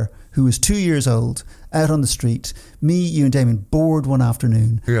Harper, who was 2 years old, out on the street, me, you and Damien, bored one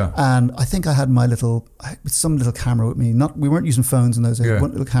afternoon. Yeah. And I think I had some little camera with me. We weren't using phones in those days,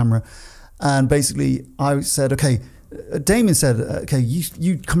 one little camera. And basically I said, okay, Damien said, okay,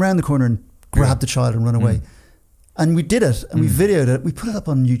 you come around the corner and grab the child and run away. And we did it, and we videoed it. We put it up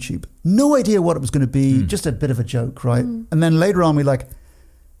on YouTube. No idea what it was going to be, just a bit of a joke, right? And then later on,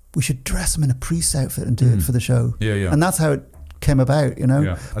 we should dress him in a priest's outfit and do it for the show. Yeah. And that's how it came about, you know?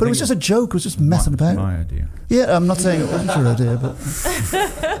 Yeah. But it was just a joke. It was just messing about. My idea. Yeah, I'm not saying it wasn't your idea, but...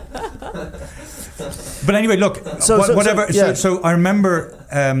 But anyway, look, whatever. So I remember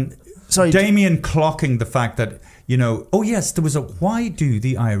Damien clocking the fact that, you know, oh yes, there was why do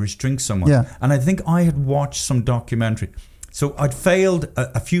the Irish drink so much? Yeah. And I think I had watched some documentary. So I'd failed,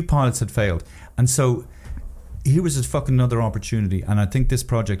 a few pilots had failed. And so here was a fucking another opportunity. And I think this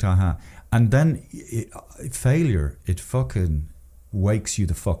project, and then failure, it fucking wakes you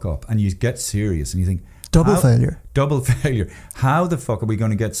the fuck up. And you get serious and you think, Double failure. How the fuck are we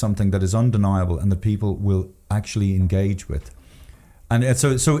going to get something that is undeniable and that people will actually engage with? And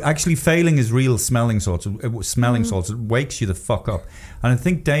so actually failing is real smelling salts. It wakes you the fuck up. And I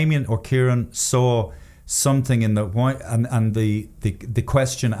think Damien or Kieron saw something in the why and the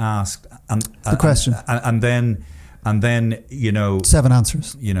question asked and then you know 7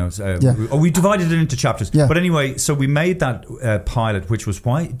 answers. You know, we divided it into chapters. Yeah. But anyway, so we made that pilot, which was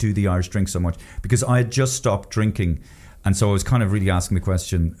why do the Irish drink so much? Because I had just stopped drinking, and so I was kind of really asking the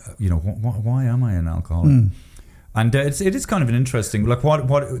question, you know, why am I an alcoholic? And it is kind of an interesting, like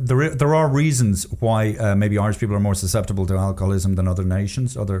there are reasons why maybe Irish people are more susceptible to alcoholism than other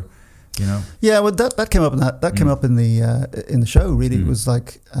nations, you know. Yeah, well, that came up in that came up in the show. Really, it was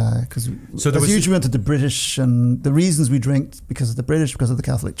like because as usual, we went to the British and the reasons we drink because of the British, because of the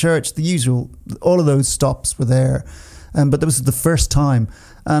Catholic Church, the usual. All of those stops were there, but this was the first time,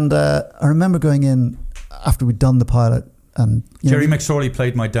 and I remember going in after we'd done the pilot. And Jerry McSorley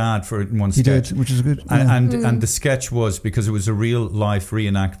played my dad for one sketch. He did, which is good. And the sketch was because it was a real life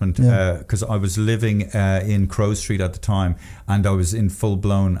reenactment. Because I was living in Crow Street at the time, and I was in full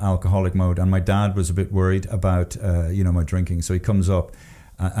blown alcoholic mode. And my dad was a bit worried about my drinking, so he comes up,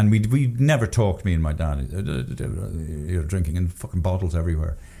 and we never talked, me and my dad. You're drinking and fucking bottles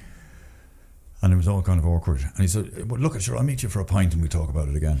everywhere. And it was all kind of awkward. And he said, well, look, sure, I'll meet you for a pint and we talk about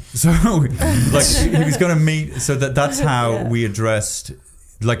it again. So, like, he was going to meet... So that's how we addressed...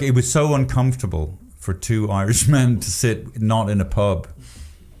 Like, it was so uncomfortable for two Irish men to sit not in a pub.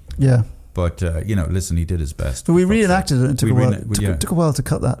 Yeah. But, listen, he did his best. But we reenacted it and it took a while to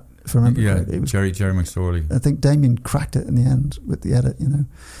cut that, if I remember correctly. It was Jerry McSorley. I think Damien cracked it in the end with the edit, you know.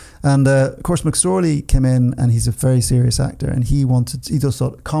 And of course McSorley came in, and he's a very serious actor, and he does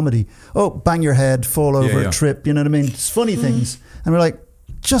sort of comedy. Oh, bang your head, fall over, trip, you know what I mean? It's funny things. And we're like,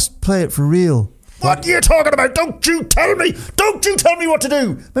 just play it for real. What are you talking about? Don't you tell me what to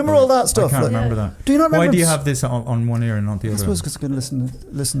do. Remember all that stuff? I can't remember that. Do you not remember? Why do you have this on one ear and not the other? I suppose because I can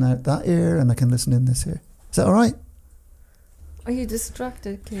listen out that ear and I can listen in this ear. Is that all right? Are you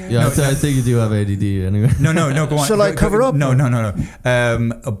distracted, Kieron? Yeah, I think you do have ADD anyway. No, go on. Shall I cover up? No.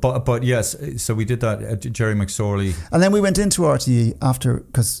 But yes, so we did that, Jerry McSorley. And then we went into RTE after,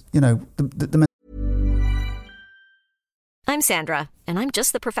 because, you know, the I'm Sandra, and I'm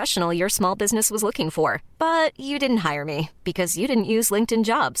just the professional your small business was looking for. But you didn't hire me because you didn't use LinkedIn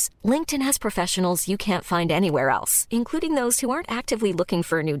Jobs. LinkedIn has professionals you can't find anywhere else, including those who aren't actively looking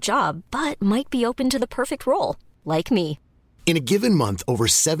for a new job, but might be open to the perfect role, like me. In a given month, over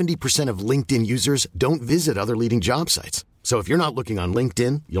 70% of LinkedIn users don't visit other leading job sites. So if you're not looking on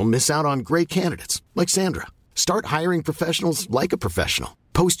LinkedIn, you'll miss out on great candidates like Sandra. Start hiring professionals like a professional.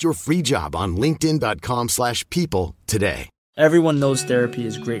 Post your free job on linkedin.com/people today. Everyone knows therapy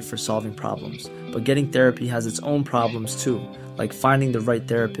is great for solving problems, but getting therapy has its own problems too, like finding the right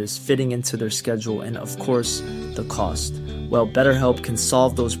therapist, fitting into their schedule, and of course, the cost. Well, BetterHelp can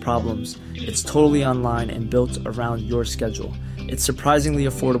solve those problems. It's totally online and built around your schedule. It's surprisingly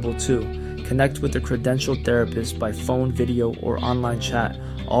affordable too. Connect with a credentialed therapist by phone, video, or online chat,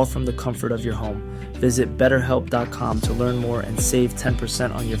 all from the comfort of your home. Visit BetterHelp.com to learn more and save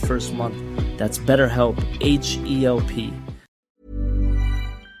 10% on your first month. That's BetterHelp, H-E-L-P.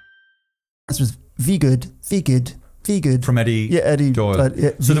 This was Vigud. From Eddie Doyle.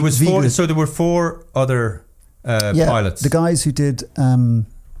 So there was Vigud. So there were 4 other pilots. The guys who did not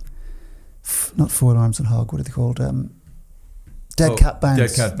Four Arms and Hog. What are they called? Dead Cat Bounce.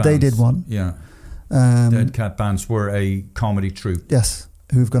 Dead Cat Bounce. They did one. Yeah. Dead Cat Bounce were a comedy troupe. Yes,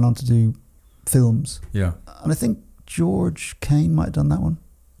 who've gone on to do films. Yeah. And I think George Kane might have done that one.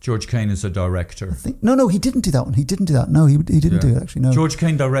 George Kane is a director. I think no, he didn't do that one. He didn't do that. No, he didn't do it actually. No. George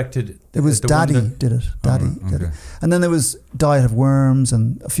Kane directed. It was Daddy did it. Daddy did it. And then there was Diet of Worms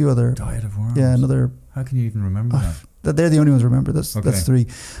and a few other. Diet of Worms. Yeah, another. How can you even remember that? They're the only ones I remember. That's 3.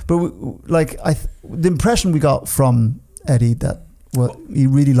 But the impression we got from Eddie that he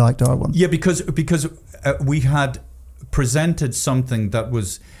really liked our one. Yeah, because we had presented something that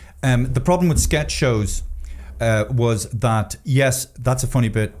was the problem with sketch shows was that yes, that's a funny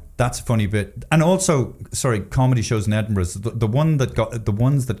bit, and also comedy shows in Edinburgh. The ones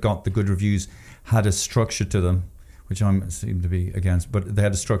that got the good reviews had a structure to them, which I seem to be against, but they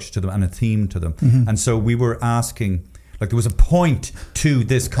had a structure to them and a theme to them, and so we were asking. Like there was a point to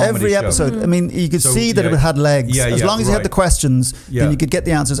this comedy every episode. show. I mean, you could see that it had legs. As long as you had the questions, then you could get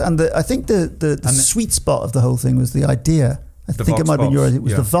the answers. And I think the sweet spot of the whole thing was the idea. I think it might have been yours. It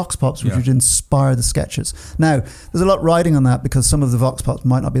was the Vox Pops, which would inspire the sketches. Now, there's a lot riding on that because some of the Vox Pops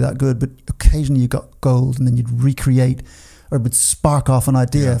might not be that good, but occasionally you got gold, and then you'd recreate or it would spark off an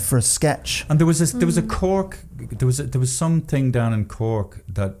idea for a sketch. And there was a Cork. There was something down in Cork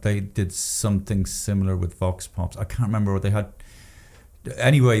that they did something similar with Vox Pops. I can't remember what they had.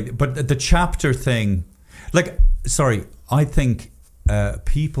 Anyway, but the chapter thing, I think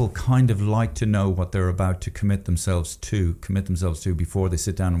people kind of like to know what they're about to commit themselves to before they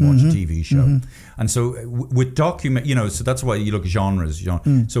sit down and watch a TV show. And so with document, so that's why you look at genres.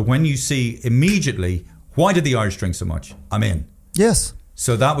 So when you see immediately, why did the Irish drink so much? I'm in. Yes.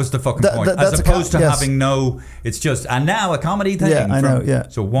 So that was the fucking point. As opposed to having it's just, and now a comedy thing. Yeah, I know, yeah.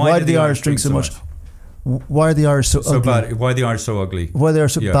 So why did the Irish drink so much? Why are the Irish so ugly? Bad? Why are the Irish so ugly? Why they are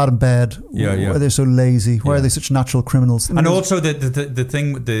so bad in bed? Why are they so lazy? Why are they such natural criminals? And also the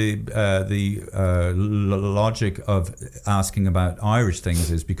thing with the logic of asking about Irish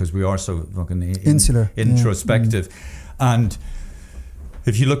things is because we are so fucking insular, introspective, and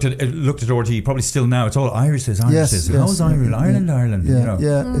if you looked at RTE, probably still now it's all Irish says. How's Ireland?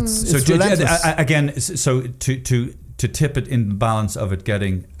 It's relentless. Again, so to tip it in the balance of it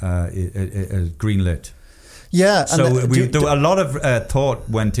getting green lit. Yeah. So a lot of thought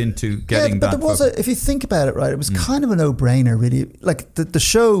went into getting that. But there was if you think about it, right, it was kind of a no-brainer, really. Like the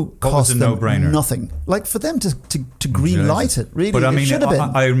show cost them nothing. Like for them to green light it, really. But I mean,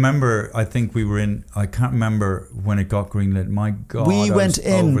 I remember. I think we were in. I can't remember when it got green lit. My God, we went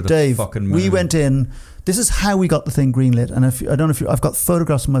in, Dave. We went in. This is how we got the thing green lit. And I don't know if I've got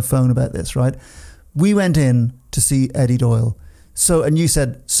photographs on my phone about this, right? We went in to see Eddie Doyle. And you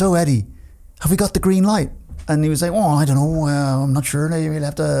said, "So Eddie, have we got the green light?" And he was like, "Oh, I don't know. I'm not sure. You'll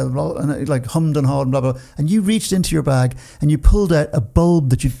have to," blah, and like hummed and hawed and blah, blah. And you reached into your bag and you pulled out a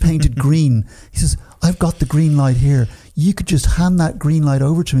bulb that you'd painted green. He says, "I've got the green light here. You could just hand that green light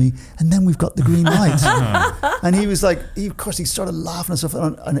over to me and then we've got the green light." And he was like, of course, he started laughing and stuff.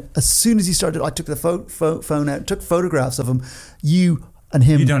 And as soon as he started, I took the phone out, took photographs of him. You and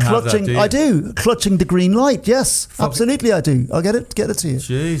him clutching. That, I do, clutching the green light. Yes, absolutely, I do. I'll get it to you.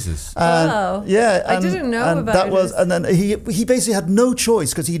 Jesus. Wow. Yeah, I didn't know about that. And then he basically had no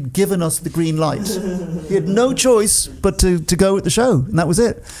choice because he'd given us the green light. He had no choice but to go with the show, and that was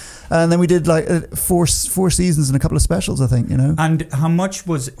it. And then we did like four seasons and a couple of specials, I think, And how much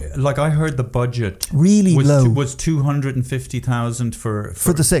was, I heard the budget really low. Was 250,000 for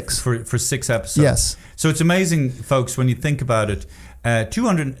the 6 for 6 episodes. Yes. So it's amazing, folks, when you think about it.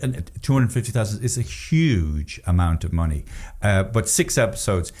 250,000 is a huge amount of money, but 6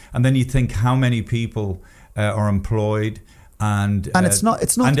 episodes, and then you think how many people are employed. And it's not.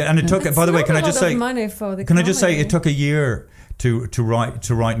 And it took. By the way, can I just say? Money for the can I just say it took a year to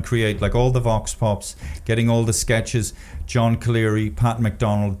write and create like all the Vox Pops, getting all the sketches. John Cleary, Pat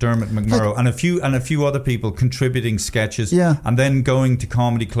McDonald, Dermot McMurrow, and a few other people contributing sketches. Yeah. And then going to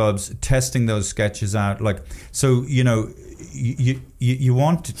comedy clubs, testing those sketches out. You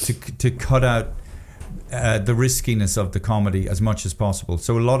want to cut out the riskiness of the comedy as much as possible.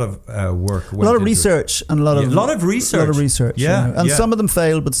 So a lot of work. A lot of research and a lot of research. Yeah, you know? And some of them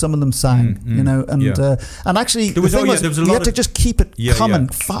failed, but some of them sang. You know, and actually the thing was you have to just keep it coming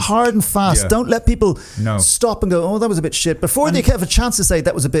hard and fast. Don't let people stop and go, oh, that was a bit shit. Before they have a chance to say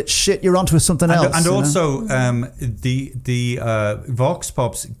that was a bit shit, you're onto something else. And also, the Vox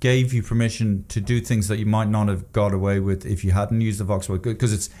Pops gave you permission to do things that you might not have got away with if you hadn't used the Vox Pop,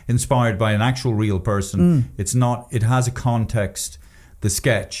 because it's inspired by an actual real person. It's not. It has a context. The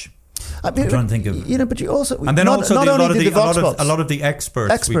sketch. I'm trying to think of. You know, but you also and then a lot of the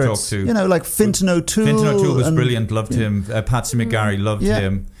experts we talked to. You know, like Fintan O'Toole. Fintan O'Toole was brilliant. Loved him. Patsy McGarry loved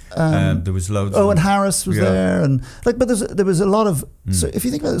him. There was loads. Owen Harris was there, and like, but there was a lot of. So if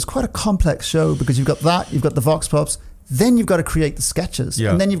you think about it, it's quite a complex show because you've got that, you've got the Vox Pops. Then you've got to create the sketches,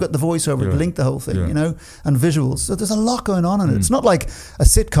 and then you've got the voiceover to link the whole thing, you know, and visuals. So there's a lot going on in it. It's not like a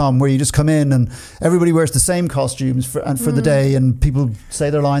sitcom where you just come in and everybody wears the same costumes for the day, and people say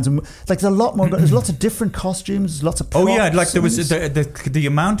their lines. And like there's a lot more. There's lots of different costumes, lots of props. Like there was the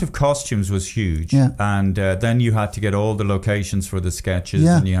amount of costumes was huge, and then you had to get all the locations for the sketches,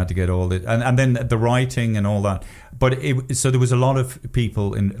 and you had to get all the and then the writing and all that. But so there was a lot of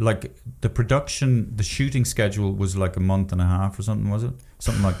people in, like, the production, the shooting schedule was like a month and a half or something, was it?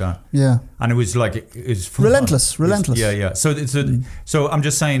 Something like that. Yeah. And it was like, it was relentless. Yeah. So I'm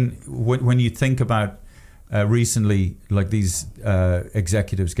just saying, when you think about recently, like these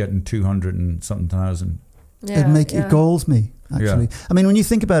executives getting 200 and something thousand. It galls me, actually. Yeah. I mean, when you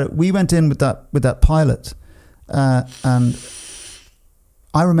think about it, we went in with that pilot, and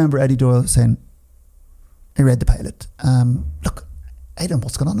I remember Eddie Doyle saying, I read the pilot. Look, I don't know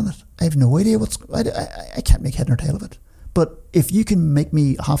what's going on in it. I have no idea I can't make head nor tail of it. But if you can make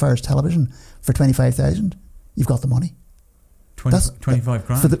me half hour's television for 25,000, you've got the money. 25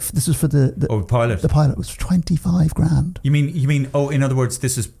 grand. This is for the pilot. The pilot was 25 grand. You mean? Oh, in other words,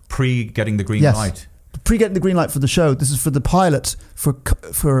 this is pre getting the green light. Pre getting the green light for the show. This is for the pilot for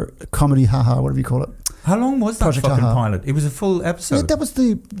comedy, haha, whatever you call it. How long was that Project fucking pilot? It was a full episode. Yeah, that was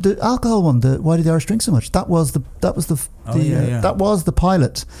the alcohol one. Why did the Irish drink so much? That was the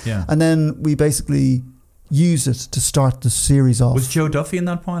pilot. Yeah. And then we basically used it to start the series off. Was Joe Duffy in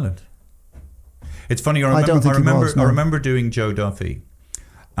that pilot? It's funny. I remember doing Joe Duffy,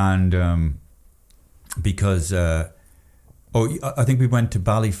 and because. I think we went to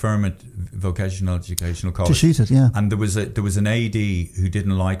Ballyfermot Vocational Educational College to shoot it, yeah. And there was an AD who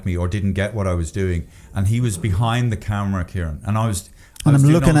didn't like me or didn't get what I was doing, and he was behind the camera, Kieron, and I was I'm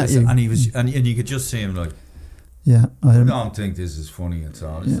looking at you, and he was, and you could just see him like, I don't think this is funny at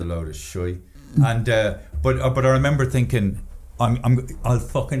all. It's a load of shit. And but I remember thinking, I'll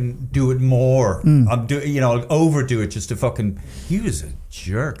fucking do it more. I'll overdo it just to fucking. He was a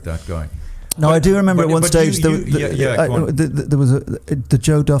jerk, that guy. No, I do remember at one stage there was the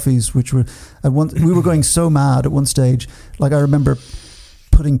Joe Duffys, which were we were going so mad at one stage. Like I remember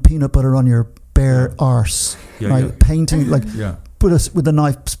putting peanut butter on your bare arse, painting with a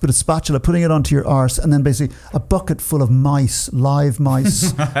knife, with a spatula, putting it onto your arse, and then basically a bucket full of live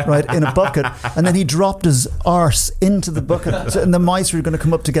mice, right, in a bucket, and then he dropped his arse into the bucket, and the mice were going to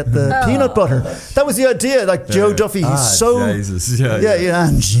come up to get the peanut butter. That was the idea. Like Joe Duffy, he's so Jesus,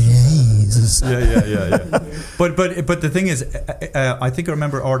 Jesus. Yeah. But the thing is, I think I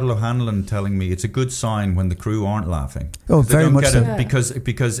remember Ardal O'Hanlon telling me it's a good sign when the crew aren't laughing. Oh, very much so. Because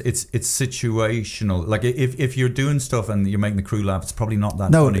it's situational. Like if you're doing stuff and you're making the crew laugh, it's probably not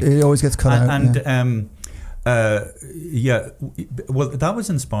that funny. No, it always gets cut out. Well, that was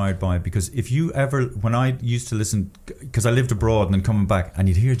inspired by, because if you ever, when I used to listen, because I lived abroad and then coming back, and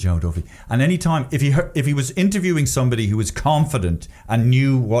you'd hear Joe Duffy, and anytime if he was interviewing somebody who was confident and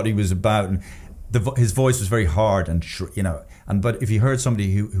knew what he was about, and his voice was very hard and but if you heard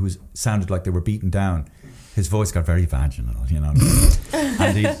somebody who sounded like they were beaten down, his voice got very vaginal,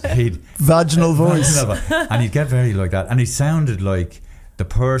 and he'd vaginal voice, and he'd get very like that, and he sounded like the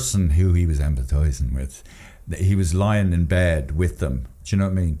person who he was empathising with. He was lying in bed with them. Do you know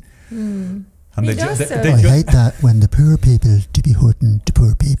what I mean? Mm. And I hate that when the poor people to be hurting the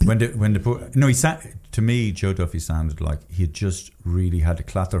poor people. When the poor, to me, Joe Duffy sounded like he had just really had a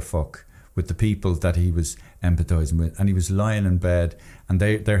clatterfuck with the people that he was empathising with, and he was lying in bed, and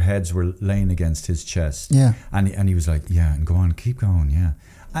their heads were laying against his chest. Yeah, and he was like, yeah, and go on, keep going, yeah.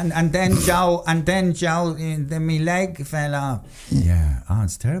 And then Joe, then my leg fell off. Yeah. Oh,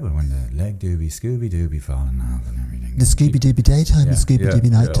 it's terrible when the leg Scooby Dooby falling off and everything. The Scooby Dooby daytime, the Scooby Dooby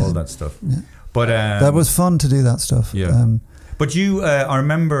nighttime. All that stuff. Yeah. But that was fun to do that stuff. Yeah. But you, I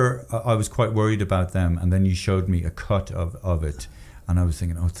remember I was quite worried about them, and then you showed me a cut of it, And I was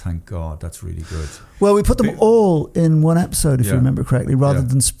thinking, oh, thank God, that's really good. Well, we put them all in one episode, if you remember correctly, rather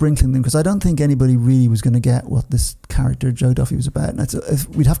than sprinkling them, because I don't think anybody really was going to get what this character Joe Duffy was about. And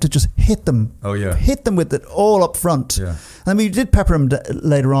we'd have to just hit them. Oh, yeah. Hit them with it all up front. Yeah. And we did pepper them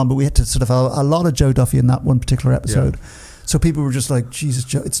later on, but we had to sort of a lot of Joe Duffy in that one particular episode. Yeah. So people were just like,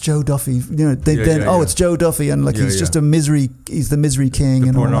 Jesus, it's Joe Duffy. You know, it's Joe Duffy, and like he's just a misery. He's the misery king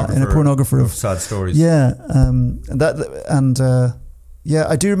and a pornographer of sad stories. Yeah, yeah,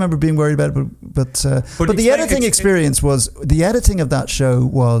 I do remember being worried about it, but the editing experience was the editing of that show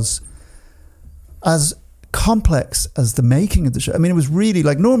was as complex as the making of the show. I mean, it was really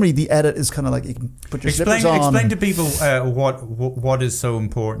like normally the edit is kind of like you can put your slippers on. Explain to people what is so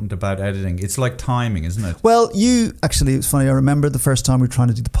important about editing. It's like timing, isn't it? Well, it was funny. I remember the first time we were trying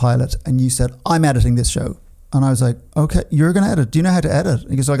to do the pilot, and you said, "I'm editing this show," and I was like, "Okay, you're going to edit. Do you know how to edit?"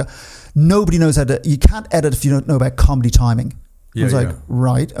 Because like nobody knows how to. You can't edit if you don't know about comedy timing. I was like,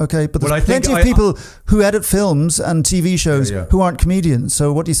 right, okay, but there's plenty of people who edit films and TV shows who aren't comedians.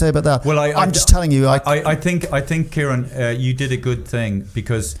 So what do you say about that? Well, I'm just telling you. I think Kieron, you did a good thing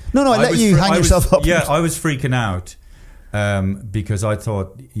because I let you hang yourself up. Yeah, I was freaking out because I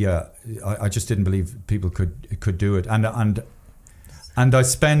thought, I just didn't believe people could do it, and I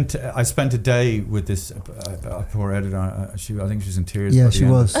spent a day with this poor editor. I think she was in tears. Yeah, she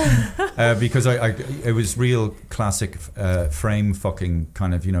was. Because it was real classic frame fucking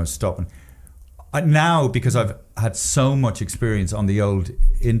kind of stopping. Now because I've had so much experience on the old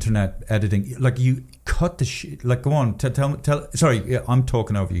internet editing, like you cut the shit. Like go on, tell. Sorry, I'm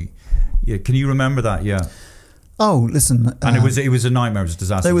talking over you. Yeah, can you remember that? Yeah. Oh, listen, and it was a nightmare. It was a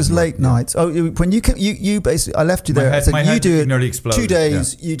disaster. There was late nights. Oh, when you basically, I left you there. My head you do it nearly exploded. 2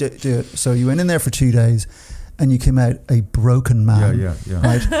 days. Yeah. You do it. So you went in there for 2 days, and you came out a broken man. Yeah.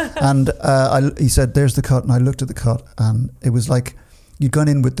 Right. And he said, "There's the cut," and I looked at the cut, and it was like you'd gone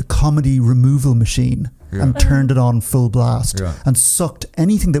in with the comedy removal machine and turned it on full blast and sucked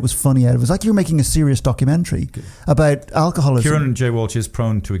anything that was funny out of it. It was like you were making a serious documentary about alcoholism. Kieron J Walsh is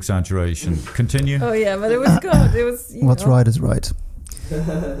prone to exaggeration. Continue. Oh yeah, but it was good. It was. What's right is right.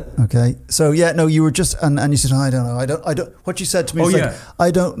 Okay. So you were just and you said, I don't know. I don't. What you said to me was like,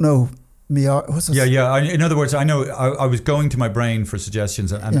 I don't know. What's this? In other words, I know I was going to my brain for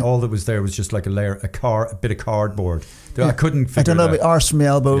suggestions, and all that was there was just like a bit of cardboard. I couldn't figure it out. I don't know, arse from the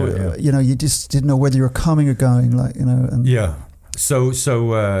elbow. You just didn't know whether you were coming or going, And So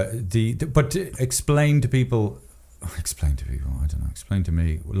but explain to people. Explain to people. I don't know. Explain to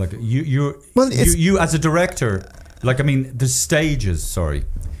me. Like you as a director. Like I mean, the stages. Sorry.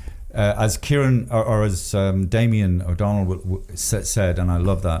 As Kieron or as Damien O'Donnell said, and I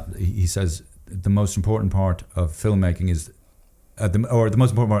love that, he says the most important part of filmmaking is, the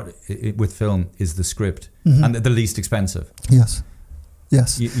most important part with film is the script, and the least expensive. Yes.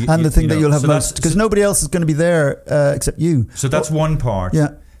 And the thing that you'll have most, because nobody else is going to be there except you. So that's one part.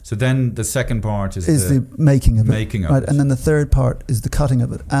 Yeah. So then the second part is the making of it. Right? And then the third part is the cutting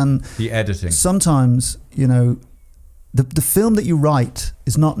of it. And the editing. Sometimes, the film that you write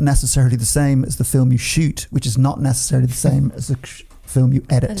is not necessarily the same as the film you shoot, which is not necessarily the same as the film you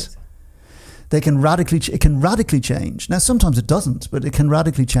edit. It can radically change. Now, sometimes it doesn't, but it can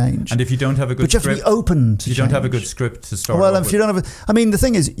radically change. And if you don't have a good script, you have to be open to you don't have a good script to start. Well, if you don't have, the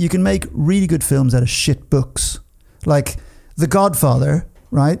thing is, you can make really good films out of shit books, like The Godfather.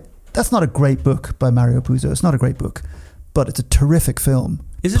 Right? That's not a great book by Mario Puzo. It's not a great book, but it's a terrific film.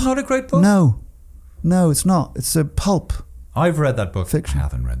 Is it not a great book? No, it's not. It's a pulp. I've read that book. Fiction. I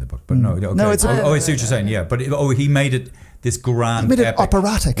haven't read the book, but no. Okay. No, it's. I see what you're saying. Yeah, but he made it this grand. He made it epic.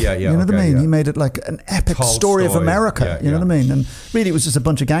 operatic. Yeah. You know what I mean? Yeah. He made it like an epic story of America. You know what I mean? And really, it was just a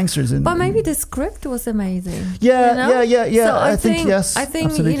bunch of gangsters. But maybe the script was amazing. Yeah. So I think yes. I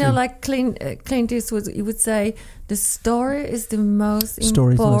think absolutely. like Clint Eastwood, he would say the story is the most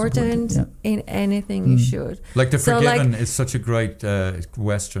important in anything you shoot. Like The Forgiven is such a great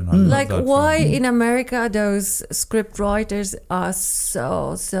Western. I love that why film. in America those script writers are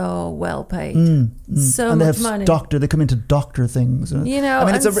so well paid, so and much they money. They come into doctor things.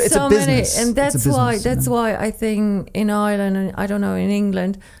 It's a business. And that's why I think in Ireland and I don't know in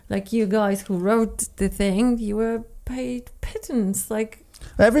England, like you guys who wrote the thing, you were paid pittance, like.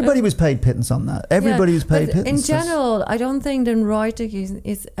 Everybody was paid pittance on that. Everybody was paid pittance. In general, I don't think the writing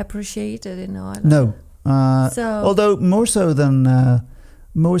is appreciated in Ireland. No. Although more so,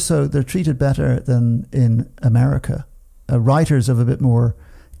 they're treated better than in America. Writers have a bit more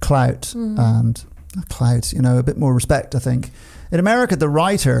clout and a bit more respect, I think. In America, the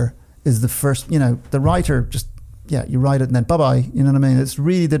writer is the first, the writer just, you write it and then bye-bye, you know what I mean? It's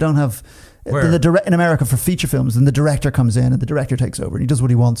really, they don't have In America for feature films, and the director comes in and the director takes over and he does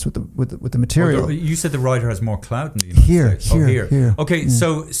what he wants with the material. You said the writer has more clout in the United States. Here. Okay,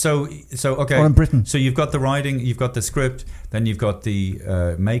 so okay. Or in Britain. So you've got the writing, you've got the script, then you've got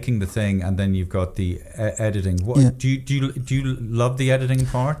the making the thing, and then you've got the editing. Do you love the editing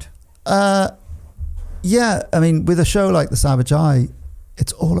part? Yeah, I mean, with a show like The Savage Eye,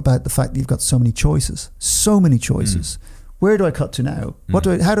 it's all about the fact that you've got so many choices. Where do I cut to now? How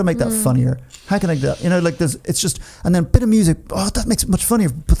do I make that funnier? How can I do that? It's just, and then a bit of music. Oh, that makes it much funnier.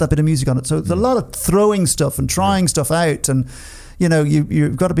 Put that bit of music on it. So there's a lot of throwing stuff and trying stuff out, and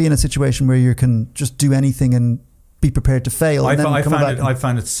you've got to be in a situation where you can just do anything and be prepared to fail. I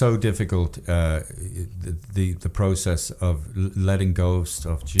found it so difficult. The process of letting go of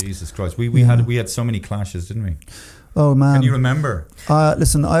stuff. Jesus Christ, we had so many clashes, didn't we? Oh man! Can you remember?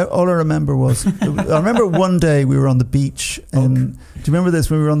 Listen, all I remember was I remember one day we were on the beach. Do you remember this?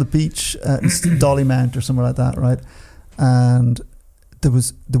 When we were on the beach in Dollymount or somewhere like that, right? And there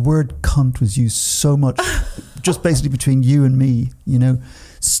was the word "cunt" was used so much, just basically between you and me.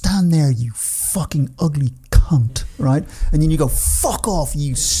 Stand there, you fucking ugly cunt, right? And then you go, "Fuck off,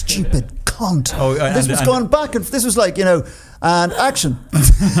 you stupid cunt." Oh, this was going back and this was like and action.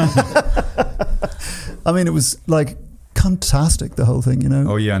 I mean, it was like fantastic, the whole thing,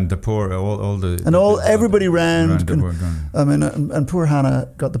 Oh yeah, and the poor, everybody round. And poor Hannah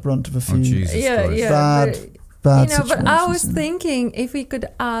got the brunt of a few. Oh, Jesus Christ. Bad but I was thinking if we could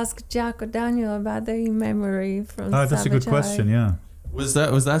ask Jack or Daniel about their memory from. Oh, that's a good question. Yeah. Was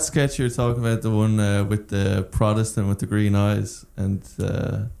that sketch you're talking about the one with the Protestant with the green eyes and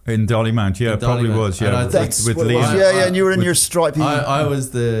in Dollymount? Yeah, it probably was. Yeah, with Liam. Yeah, and you were in your stripy. I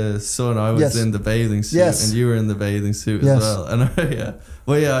was the son. I was in the bathing suit, and you were in the bathing suit as well. And I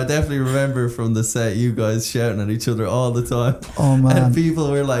definitely remember from the set you guys shouting at each other all the time. Oh man! And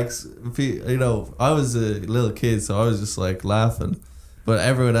people were like, I was a little kid, so I was just like laughing. But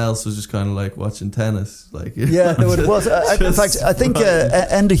everyone else was just kind of like watching tennis, it was. In fact, I think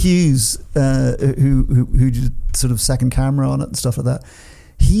Enda Hughes, who did sort of second camera on it and stuff like that,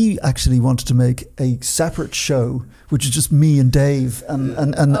 he actually wanted to make a separate show, which is just me and Dave and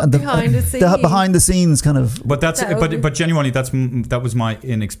the behind the scenes kind of. But but genuinely, that was my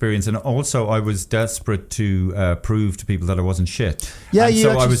inexperience, and also I was desperate to prove to people that I wasn't shit. Yeah,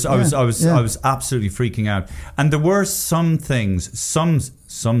 and I was absolutely freaking out, and there were some things, some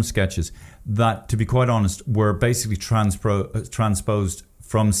sketches that, to be quite honest, were basically transposed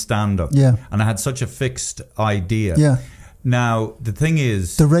from stand-up. Yeah, and I had such a fixed idea. Yeah. Now the thing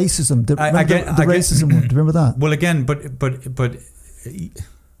is the racism. The racism one. Do you remember that? Well, again, but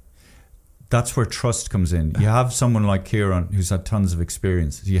that's where trust comes in. You have someone like Kieron who's had tons of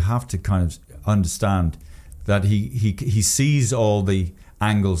experience. You have to kind of understand that he sees all the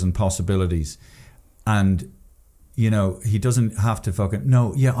angles and possibilities, and he doesn't have to fucking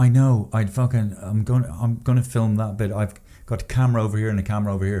no. Yeah, I know. I'm going to film that bit. I've got a camera over here and a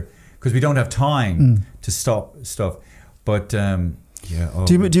camera over here because we don't have time to stop stuff. But do you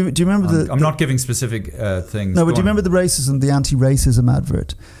remember I'm not giving specific things. No, but do you remember the anti-racism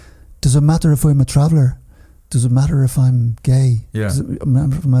advert? Does it matter if I'm a traveller? Does it matter if I'm gay? Yeah. Does it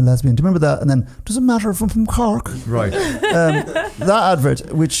matter if I'm a lesbian? Do you remember that? And then, does it matter if I'm from Cork? Right. That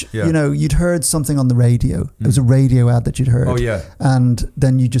advert, which you'd heard something on the radio. It was a radio ad that you'd heard. Oh yeah. And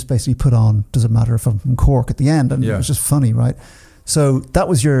then you just basically put on, does it matter if I'm from Cork at the end? And it was just funny, right? So that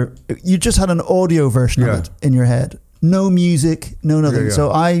was you just had an audio version of it in your head. No music, no nothing. Yeah.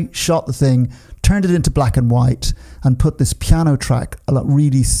 So I shot the thing, turned it into black and white, and put this piano track, a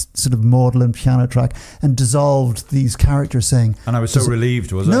really sort of maudlin piano track, and dissolved these characters saying. And I was so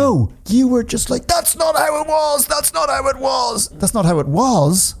relieved, wasn't I? No, you were just like, that's not how it was. That's not how it was. That's not how it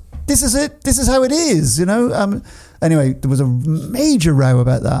was. This is it. This is how it is. Anyway, there was a major row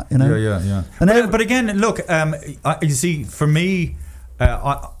about that. Yeah. And but again, look, you see, for me,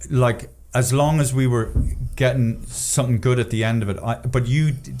 as long as we were getting something good at the end of it, for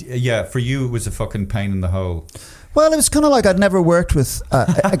you it was a fucking pain in the hole. Well, it was kind of like I'd never worked with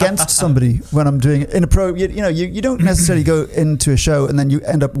against somebody when I'm doing it in a pro. You don't necessarily go into a show and then you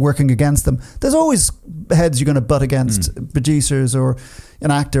end up working against them. There's always heads you're going to butt against, producers or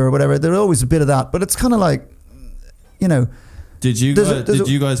an actor or whatever. There's always a bit of that, but it's kind of like, Did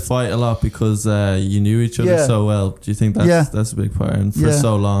you guys fight a lot because you knew each other so well? Do you think that's a big part? And for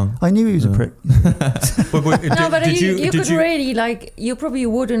so long, I knew he was a prick. You probably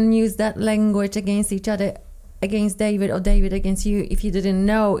wouldn't use that language against each other, against David or David against you, if you didn't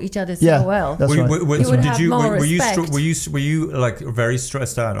know each other so well. That's right. Were you like very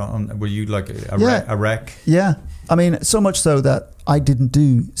stressed out on? Were you like a wreck? Yeah, I mean, so much so that I didn't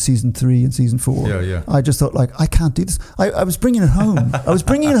do season 3 and season 4. Yeah. I just thought, like, I can't do this. I was bringing it home. I was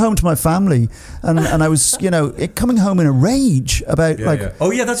bringing it home to my family, and I was, coming home in a rage about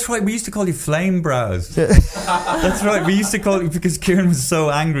Oh yeah, that's right. We used to call you Flame Brows. That's right. We used to call you because Kieron was so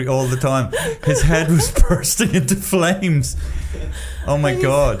angry all the time. His head was bursting into flames. Oh my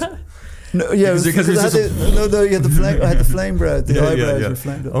God. No, yeah, because I had the flame brow. The eyebrows were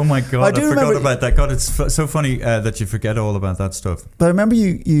flamed up. Oh my God, I forgot about that. God, it's so funny that you forget all about that stuff. But I remember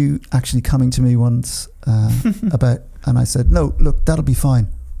you actually coming to me once and I said, no, look, that'll be fine.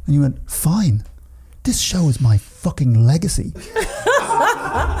 And you went, fine? This show is my fucking legacy.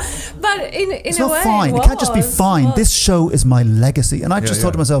 But in it's a not way, fine. It can't just be fine. This show is my legacy. And I just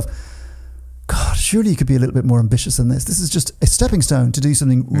thought to myself, God, surely you could be a little bit more ambitious than this. This is just a stepping stone to do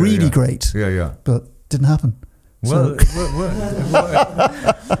something really great. Yeah. But didn't happen. Well,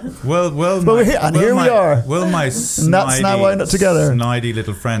 we're here, and here we are. Well, my snidey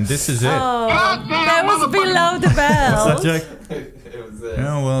little friend, this is it. Oh, that was below the bell. What's that, Jack?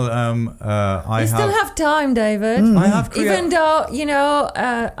 I still have time, David. I have even though,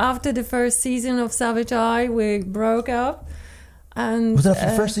 after the first season of Savage Eye, we broke up. And was that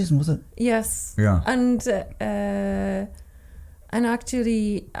the first season, was it? Yes. Yeah. And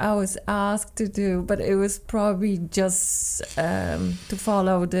actually I was asked to do, but it was probably just to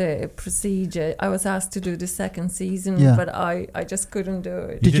follow the procedure. I was asked to do the second season, but I just couldn't do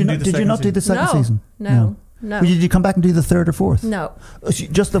it. Did you not do the second season? No. Did you come back and do the third or fourth? No.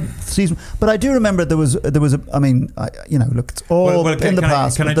 Just the season. But I do remember there was look, it's all in the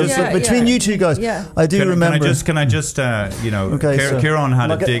past. Between you two guys, I do remember. Can I just Kieron had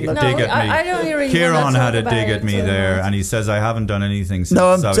a dig at me. I don't really Kieron had a dig at me there, and he says I haven't done anything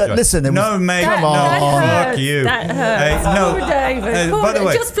since. Listen. No, mate. Come on. Fuck you. That hurts. David. By the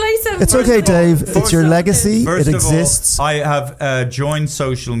way, just play some. It's okay, Dave. It's your legacy. It exists. I have joined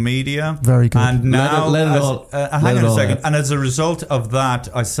social media. Very good. And now, let it all. hang on a second. And as a result of that,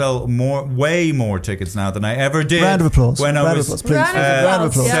 I sell way more tickets now than I ever did. Round of applause. When I was round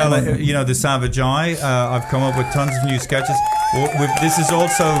of applause. selling, the Savage Eye. I've come up with tons of new sketches. This is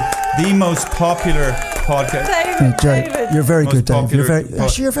also the most popular podcast. David, you're very good, Dave.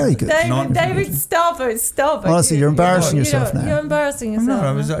 You're very good. David, stop it. Honestly, you're embarrassing yourself now. You're embarrassing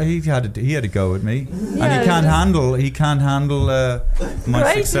yourself. No, he had a go at me, and he can't handle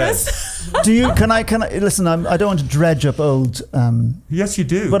my success. Can I listen? I don't want to dredge up old. Yes, you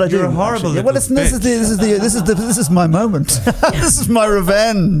do. But You're a horrible. Well, this is my moment. This is my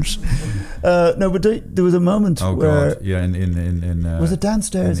revenge. No, but there was a moment where. God. Yeah, in was it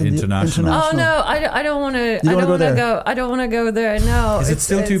downstairs in the international? Oh no, I don't want to. I don't want to go. I don't want to go there. No. Is it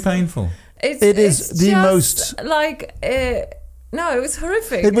still too painful? It is the most like. No, it was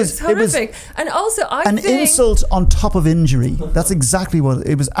horrific. It was horrific, and also I think insult on top of injury. That's exactly what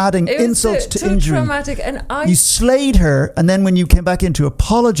it was. Adding insult to injury. Traumatic, and you slayed her, and then when you came back in to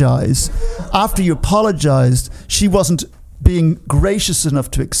apologise, after you apologised, she wasn't being gracious enough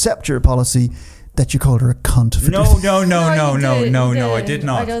to accept your apology. That you called her a cunt. No, I did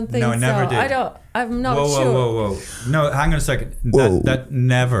not. I don't think I never did. I'm not sure. Whoa. No, hang on a second. That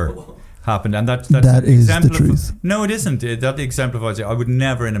never happened, and that is the truth. No, it isn't. That exemplifies it. I would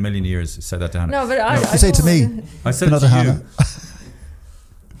never in a million years say that to Hannah. No, but I say it to me. I said it to Hannah.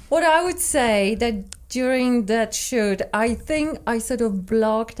 What I would say that during that shoot, I think I sort of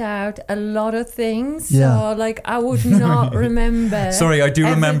blocked out a lot of things. So, like, I would not remember. Sorry, I do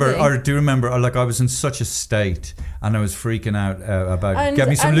remember. Like, I was in such a state, and I was freaking out about get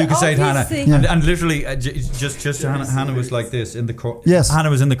me some Lucozade, Hannah. And literally, just Hannah was like this in the corner. Yes, Hannah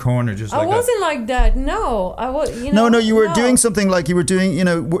was in the corner, just like that. I wasn't like that. No, I was. No, you were doing something like you were doing,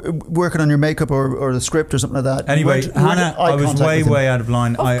 working on your makeup or the script or something like that. Anyway, Hannah, I was way out of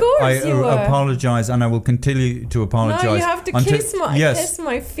line. Of course you were. Apologise, and I will continue to apologise. No, you have to kiss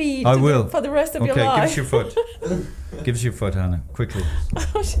my feet. I will. For the rest of your life. Okay, give us your foot. Give us your foot, Hannah, quickly.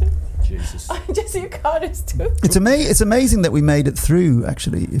 Jesus. You got us too. It's amazing that we made it through,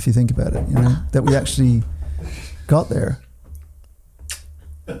 actually, if you think about it, that we actually got there.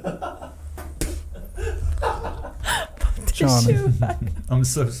 I'm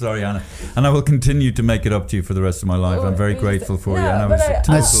so sorry, Anna, and I will continue to make it up to you for the rest of my life. I'm very grateful for you. And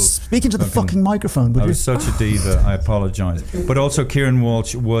I was speaking to the fucking microphone. I was such a diva. I apologise. But also, Kieron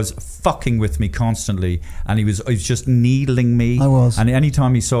Walsh was fucking with me constantly, and he was just needling me. I was, and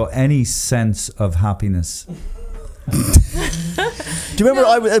anytime he saw any sense of happiness. Do you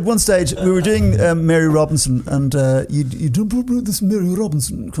remember at one stage we were doing Mary Robinson, and you don't remember this Mary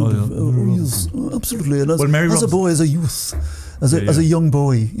Robinson kind of yes, absolutely. And as a boy, as a youth, as a young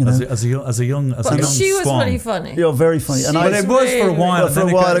boy, you know. As a young she was swan. really funny. Yeah, very funny. And it was for a while. For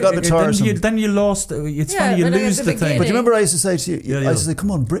a while, I got the tiresome. Then you lost. It's funny, you lose the thing. But you remember I used to say to you, I used to say,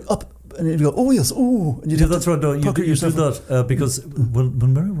 come on, bring up. And you'd go, oh yes, oh. And you'd that's right. No, you do that because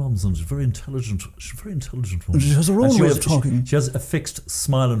when Mary Robinson is very intelligent, she's a very intelligent woman. She has her own way of talking. She has a fixed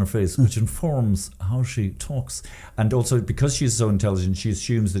smile on her face, which informs how she talks. And also, because she's so intelligent, she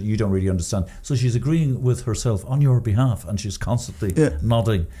assumes that you don't really understand. So she's agreeing with herself on your behalf, and she's constantly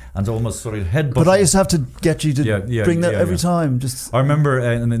nodding and almost sort of headbutting. But I used to have to get you to bring that every time. Just I remember,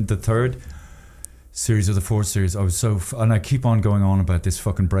 and then the third series of the fourth series, I was so and I keep on going on about this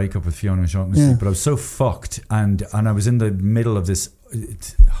fucking breakup with Fiona and Jean, but I was so fucked, and I was in the middle of this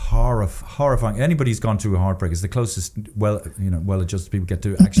horrifying. Anybody who's gone through a heartbreak is the closest well-adjusted people get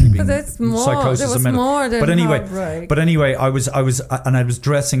to actually being psychosis. There was more than heartbreak. But anyway, I was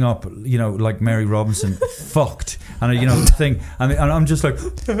dressing up, like Mary Robinson, fucked, and and I'm just like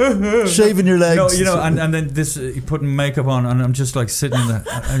shaving your legs, and then this putting makeup on, and I'm just like sitting there,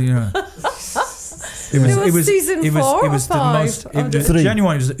 It was season 4 or 5. It was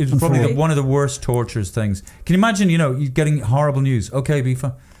probably one of the worst tortures things. Can you imagine, you getting horrible news? Okay,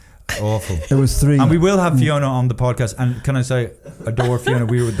 Bifa. Awful. It was 3. And we will have Fiona on the podcast. And can I say, adore Fiona.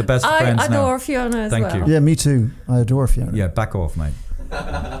 We were the best friends now. I adore Fiona as well. Thank you. Yeah, me too. I adore Fiona. Yeah, back off, mate.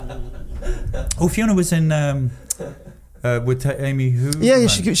 Fiona was in with Amy who? Yeah,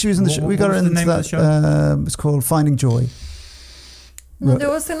 she was in the show. We got her into that. It's called Finding Joy. No, there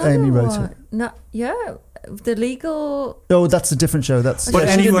was another Amy wrote one. it. No, the legal. Oh, that's a different show. That's. But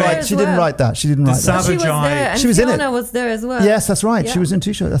anyway, she didn't write that. She didn't write that. She was there, and she was Fiona in it. was there as well. Yes, that's right. Yeah. She was in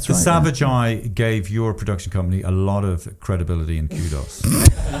 2 shows. That's right. The Savage Eye gave your production company a lot of credibility and kudos.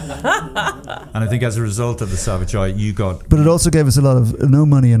 And I think as a result of the Savage Eye, you got. But it also gave us a lot of no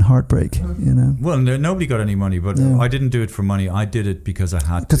money and heartbreak. Well, nobody got any money, but I didn't do it for money. I did it because I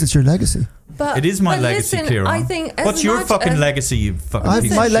had to. Because it's your legacy. But, it is my legacy, Kieron. I think what's your fucking legacy, you fucking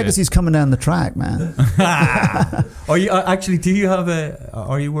piece my of legacy's shit? coming down the track, man. Are you actually? Do you have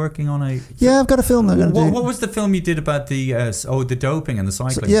are you working on a? Yeah, I've got a film. What was the film you did about the the doping and the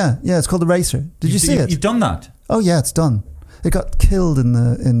cycling? Yeah, it's called The Racer. Did you see it? You've done that. Oh yeah, it's done. It got killed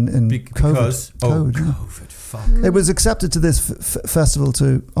in because COVID. Fuck. It was accepted to this festival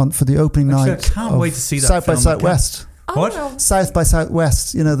for the opening night. I can't wait to see that. South by Southwest. What? No. South by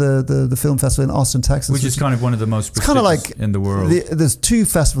Southwest, the film festival in Austin, Texas. Which is kind of one of the most prestigious in the world. There's 2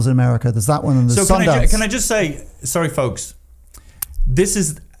 festivals in America. There's that one and there's Sundance. Can I just say, sorry folks, this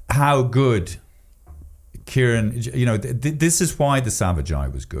is how good Kieron, this is why the Savage Eye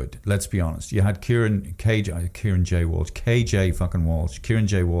was good. Let's be honest. You had Kieron J Walsh, KJ fucking Walsh, Kieron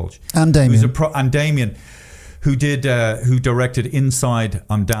J Walsh. And Damien. And Damien. Who directed Inside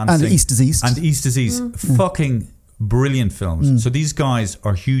I'm Dancing. And East is East. Fucking brilliant films. So these guys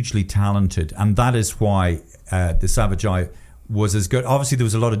are hugely talented, and that is why the Savage Eye was as good. Obviously there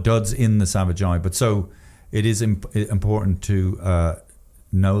was a lot of duds in the Savage Eye, but so it is important to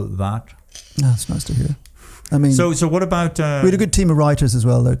know that. That's nice to hear. I mean, so what about we had a good team of writers as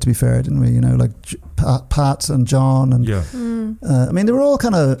well, though, to be fair, didn't we? Like Pat and John and I mean, they were all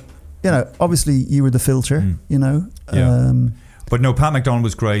kind of, obviously you were the filter, but no, Pat McDonald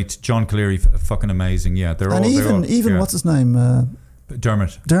was great. John Cleary, fucking amazing. Yeah, they're all. And even what's his name?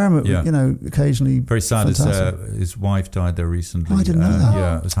 Dermot. Yeah. Occasionally. Very sad. His wife died there recently. Oh, I didn't know that.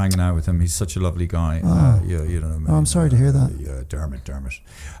 Yeah, I was hanging out with him. He's such a lovely guy. I'm sorry to hear that. Yeah, Dermot.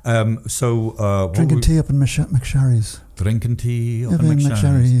 Drinking tea up in McSherry's. Drinking tea up in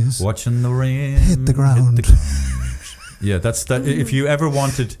McSherry's. Watching the rain hit the ground. Yeah, that's that. If you ever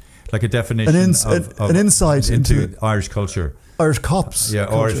wanted like a definition of an insight into Irish culture. Irish cops. Yeah,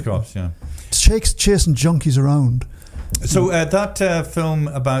 culture. Irish cops, yeah. Chasing junkies around. So that film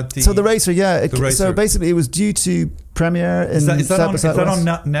about the... So The Racer, The Racer. So basically it was due to premiere in... Is that on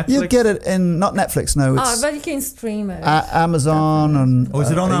Netflix? You get it in... Not Netflix, no. It's but you can stream it. Amazon and... Oh,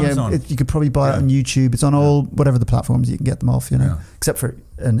 is it on Amazon? You could probably buy it on YouTube. It's on all... Whatever the platforms, you can get them off, Except for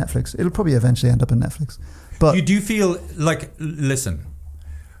Netflix. It'll probably eventually end up in Netflix. But do you feel like... Listen,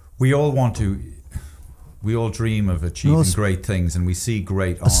 we all want to... We all dream of achieving great things, and we see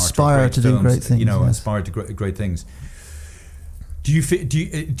great art. Aspire to do great things. Aspire to great things. Do you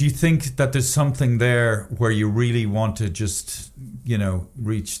think that there's something there where you really want to just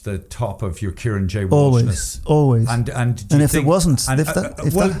reach the top of your Kieron J Walshness? Always. And if it wasn't,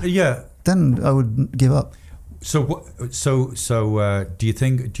 then I would give up. So do you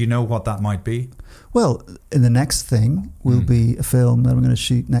think? Do you know what that might be? Well, in the next thing will be a film that I'm going to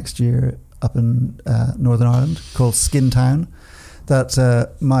shoot next year up in Northern Ireland called Skin Town.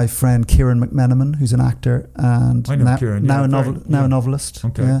 that my friend Kieron McMenamin, who's an actor and I know Kieron, now a novelist.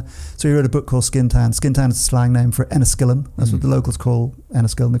 Okay. Yeah. So he wrote a book called Skin Town. Skin Town is a slang name for Enniskillen. That's what the locals call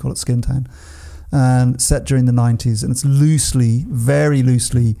Enniskillen. They call it Skin Town. And set during the 90s. And it's very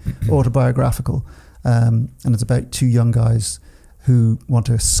loosely autobiographical. And it's about two young guys who want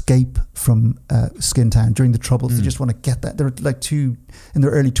to escape from Skin Town during the Troubles. They just want to get that. They're like two in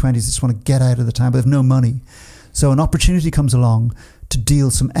their early 20s. They just want to get out of the town, but they have no money. So an opportunity comes along to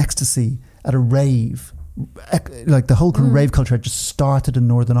deal some ecstasy at a rave. Like the whole rave culture had just started in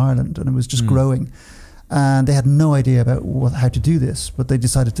Northern Ireland, and it was just growing. And they had no idea about how to do this, but they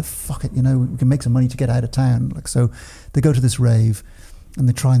decided to fuck it. We can make some money to get out of town. So they go to this rave, and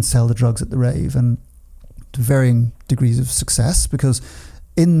they try and sell the drugs at the rave, and to varying degrees of success. Because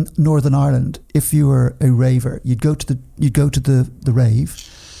in Northern Ireland, if you were a raver, you'd go to the rave,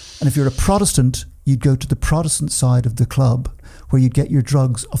 and if you're a Protestant, you'd go to the Protestant side of the club, where you'd get your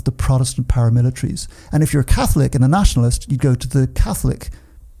drugs off the Protestant paramilitaries. And if you're a Catholic and a nationalist, you'd go to the Catholic.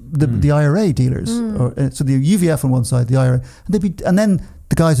 The IRA dealers, so the UVF on one side, the IRA, and then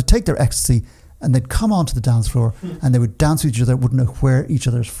the guys would take their ecstasy and they'd come onto the dance floor and they would dance with each other, wouldn't know where each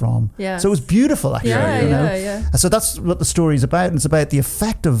other's from. Yeah. So it was beautiful, actually. Yeah. And so that's what the story is about, and it's about the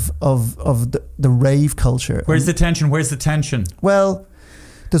effect of the rave culture. Where's the tension? Well,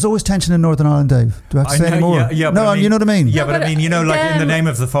 there's always tension in Northern Ireland, Dave. Do I have to say any more? No, you know what I mean? Yeah, but I mean, like in the name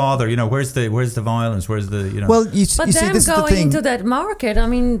of the Father, where's the violence? Where's the, Well, you but see, them this is the going thing. into that market, I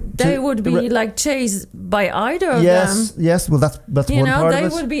mean, they would be like chased by either of them. Yes, well, that's one part of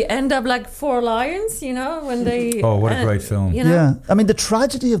it. They would end up like Four Lions, when they... Oh, what a great film. Yeah. I mean, the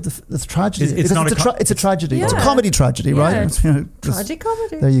tragedy of the tragedy... It's a tragedy. Yeah. It's a comedy tragedy, right? Tragic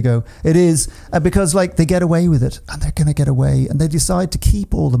comedy. There you go. It is. Because, they get away with it, and they're going to get away, and they decide to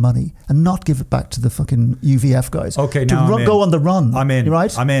keep all the money and not give it back to the fucking UVF guys. Okay, now go on the run. I'm in.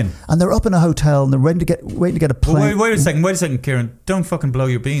 Right? I'm in. And they're up in a hotel and they're waiting to get a plane. Wait a second, Kieron. Don't fucking blow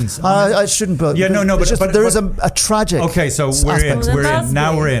your beans. I shouldn't blow. Yeah, no, but there is a tragic. Okay, so we're in.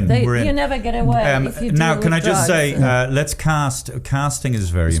 Now we're in. You never get away. If you now, can I just drugs. say, let's cast. Casting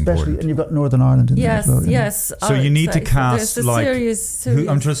is very important. And you've got Northern Ireland in there as well. Yes. So you need to cast serious.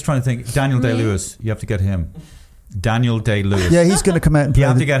 I'm just trying to think. Daniel Day-Lewis. You have to get him. Daniel Day-Lewis. Yeah, he's going to come out and play. You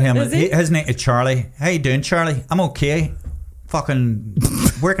have to get him. His name is Charlie. How you doing, Charlie? I'm okay. Fucking,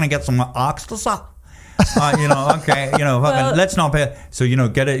 where can I get some oxtails? Okay, fucking, let's not pay. So,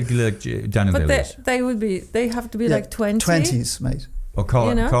 get it like Daniel Day-Lewis. They have to be like 20. 20s, mate. Oh,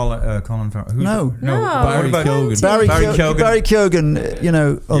 Colin Farrell. No. Barry Keoghan. Barry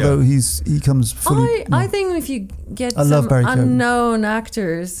Keoghan, although he comes fully... I think if you get some unknown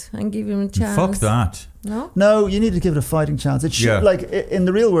actors and give him a chance... Fuck that. No, you need to give it a fighting chance. It should, in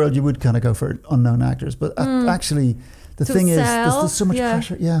the real world, you would kind of go for unknown actors, but actually, the thing is, there's so much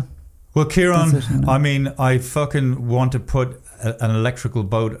pressure. Yeah. Well, Kieron, I mean, I fucking want to put an electrical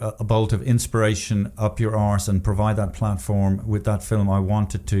bolt of inspiration up your arse and provide that platform with that film. I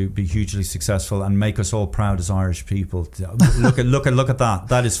want it to be hugely successful and make us all proud as Irish people. Look at that.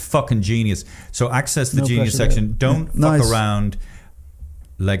 That is fucking genius. So access the genius section. Don't fuck around.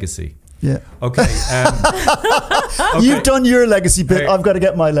 Legacy. Yeah. Okay. You've done your legacy bit. I've got to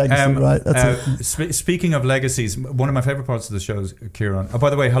get my legacy right. That's it. Speaking of legacies, one of my favourite parts of the show is Kieron. Oh,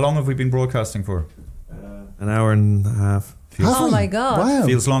 by the way, how long have we been broadcasting for? An hour and a half. My God. Wow.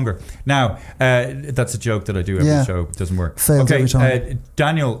 Feels longer. Now, that's a joke that I do every show. It doesn't work. Fails every time.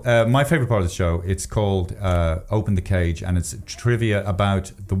 Daniel, my favourite part of the show, it's called Open the Cage, and it's trivia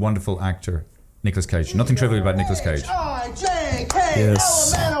about the wonderful actor Nicolas Cage. Nothing trivial about Nicolas Cage.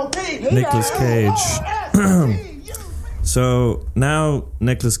 Yes. Nicolas Cage. So now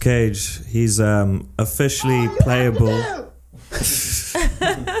Nicolas Cage, he's officially playable.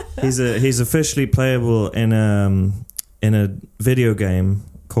 He's officially playable in a video game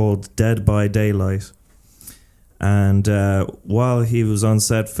called Dead by Daylight. And while he was on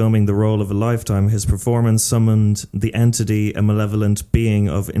set filming the role of a lifetime, his performance summoned the entity, a malevolent being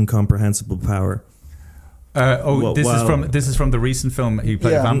of incomprehensible power. This is from the recent film he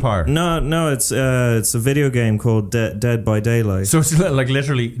played a vampire. No, it's a video game called Dead by Daylight. So it's like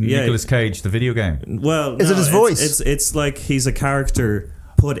literally Nicolas Cage, the video game. Well, is it his voice? It's like he's a character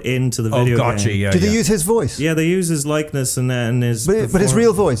put into the video game. Yeah, do they use his voice? Yeah, they use his likeness and his. But his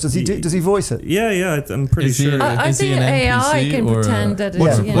real voice, does he voice it? Yeah, I'm pretty sure. I think AI can pretend that.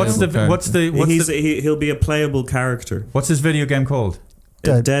 He'll be a playable character. What's his video game called?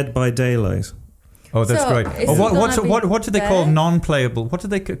 Dead by Daylight. Oh, that's So great. it's Oh, gonna be what do they call bad. non-playable? What do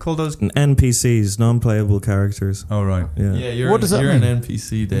they call those? NPCs, non-playable characters. Oh, right. Yeah. What does that you're mean? an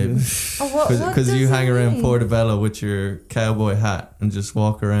NPC, David. What Because you does hang it around mean? Portobello with your cowboy hat and just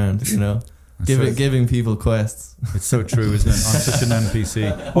walk around, giving people quests. It's so true, isn't it? I'm such an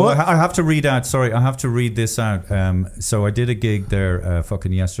NPC. Oh, I have to read out. Sorry, I have to read this out. So I did a gig there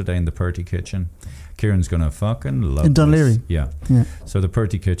fucking yesterday in the Purty Kitchen. Kieran's gonna fucking love In Dunleary? this. Yeah. So the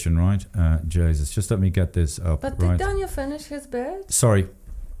Purty Kitchen, right? Jesus, just let me get this up. But right. did Daniel finish his bit? Sorry.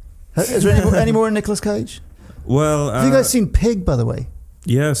 Is there any more Nicolas Cage? Well, Have you guys seen Pig, by the way?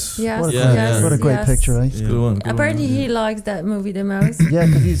 Yes. Yes. What a great picture, right? Good one. Apparently, he likes that movie the most. Yeah,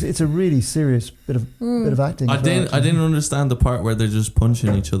 because it's a really serious bit of acting. I as well, didn't understand the part where they're just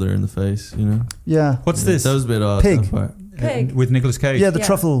punching each other in the face. Yeah. What's this? That was a bit odd. Pig. That part. Pig. With Nicolas Cage. Yeah, the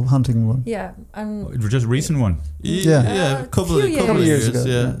truffle hunting one. Yeah. Just recent one. Yeah, a couple of years ago.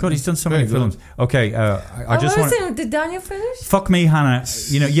 Yeah. God, he's done so many films. Okay, I just want. Did Daniel finish? Fuck me, Hannah.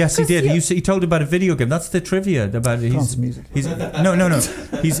 Yes, he did. He told about a video game. That's the trivia about music. He's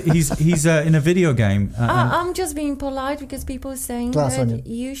in a video game. I'm just being polite because people are saying Glass that onion.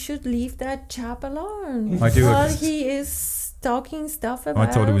 you should leave that chap alone. I do. While he is talking stuff about.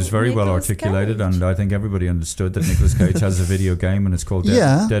 I thought it was very well Nicolas articulated, Cage. and I think everybody understood that Nicolas Cage has a video game, and it's called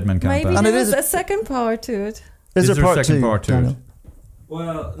Dead Men Can't Maybe Pass. there was a second part to it. Is there a second part to Daniel? it?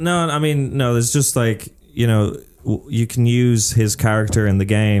 Well, no, I mean, no, there's just like, you can use his character in the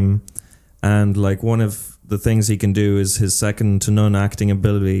game, and like one of the things he can do is his second to none acting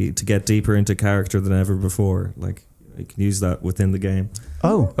ability to get deeper into character than ever before. Like, you can use that within the game.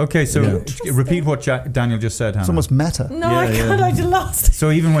 Oh. Okay, so repeat what Daniel just said, Hannah. It's almost meta. No, I can't. I just lost it.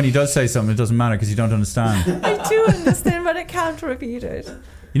 So even when he does say something, it doesn't matter because you don't understand. I do understand, but I can't repeat it.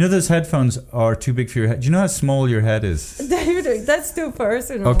 You know those headphones are too big for your head. Do you know how small your head is? David, that's too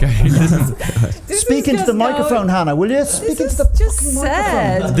personal. Okay. Speak into the microphone, Hannah, will you? Speak into the fucking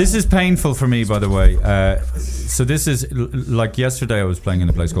microphone. This is painful for me, by the way. So this is like yesterday I was playing in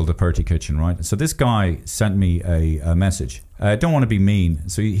a place called the Purty Kitchen, right? So this guy sent me a message. I don't want to be mean.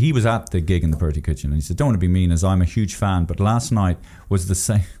 So he was at the gig in the Purty Kitchen and he said, don't want to be mean as I'm a huge fan, but last night was the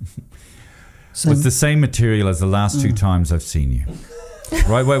same was the same material as the last two times I've seen you.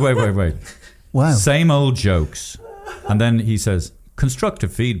 Right, wait. Wow. Same old jokes. And then he says,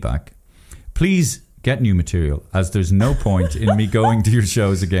 constructive feedback. Please get new material, as there's no point in me going to your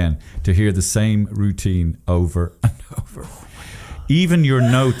shows again to hear the same routine over and over. Even your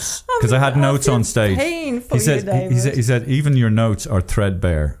notes, because I had notes on stage. He said, even your notes are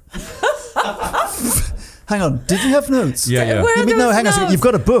threadbare. Hang on, did you have notes? Yeah. Hang on a second. You've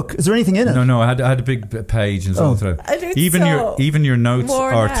got a book. Is there anything in it? No. I had a big page and so on. Even your notes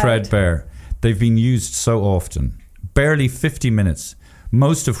are threadbare. They've been used so often. Barely 50 minutes,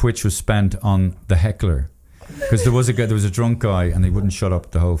 most of which was spent on the heckler. Because there was a drunk guy and they wouldn't shut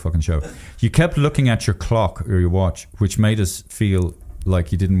up the whole fucking show. You kept looking at your clock or your watch, which made us feel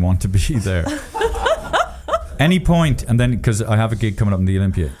like you didn't want to be there. Any point, and then because I have a gig coming up in the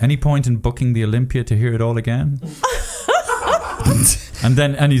Olympia, any point in booking the Olympia to hear it all again?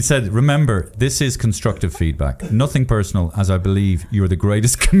 And he said, remember, this is constructive feedback. Nothing personal, as I believe you're the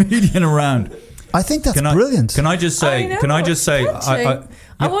greatest comedian around. I think that's brilliant. Can I just say?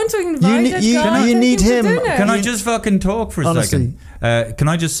 I want to invite that guy. You need him. Can I just fucking talk for a second? Can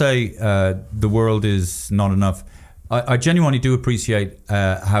I just say the world is not enough? I genuinely do appreciate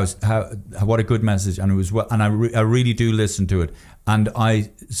how what a good message, and it was and I really do listen to it, and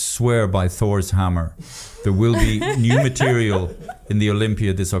I swear by Thor's hammer, there will be new material in the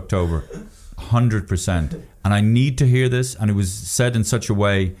Olympia this October, 100%, and I need to hear this, and it was said in such a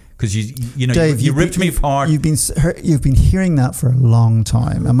way. Because you know, Dave, you ripped me apart. You've been hearing that for a long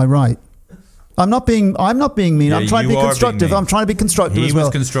time. Am I right? I'm not being mean. Yeah, I'm trying to be constructive. I'm trying to be constructive as well. He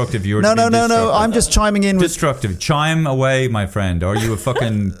was constructive. You were No. I'm just chiming in with destructive. Chime away, my friend. Are you a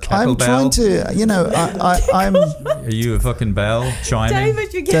fucking kettlebell? I'm trying to. I'm. Are you a fucking bell chiming?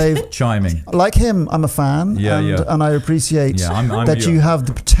 Dave, chiming. Like him, I'm a fan. And I appreciate that you have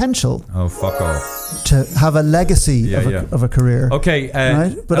the potential. Oh, fuck off. To have a legacy of a career. Okay.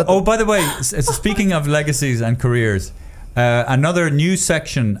 Right? But by the way, speaking of legacies and careers. Another new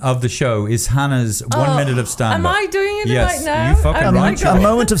section of the show is Hannah's 1 minute of stand-up. Am I doing it yes, right now? You fucking right. A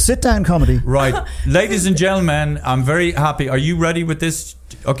moment of sit-down comedy. Right. Ladies and gentlemen, I'm very happy. Are you ready with this?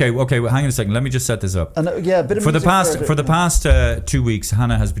 Okay, well, hang on a second. Let me just set this up. A bit of for the past 2 weeks,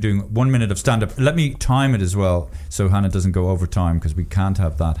 Hannah has been doing 1 minute of stand-up. Let me time it as well, so Hannah doesn't go over time, because we can't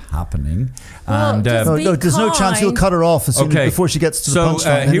have that happening. Well, there's no chance you'll cut her off before she gets to the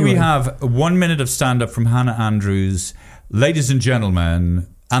punchline. So here we have 1 minute of stand-up from Hannah Andrews. Ladies and gentlemen,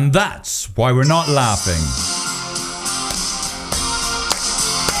 And that's why we're not laughing.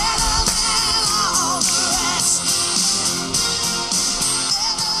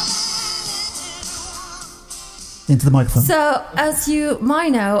 Into the microphone. So, as you might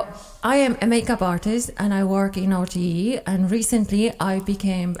know, I am a makeup artist and I work in RTE, and recently I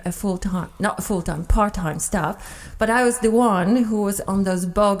became a part-time staff, but I was the one who was on those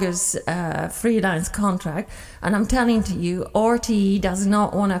bogus freelance contract, and I'm telling to you, RTE does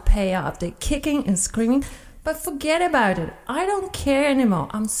not want to pay up. They're kicking and screaming, but forget about it. I don't care anymore.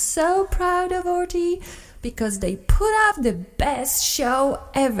 I'm so proud of RTE because they put up the best show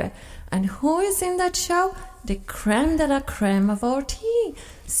ever. And who is in that show? The creme de la creme of RTE.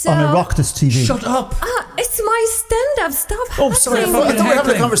 So, on Oireachtas TV. Shut up. It's my stand-up. Stop. Oh, sorry. I thought we were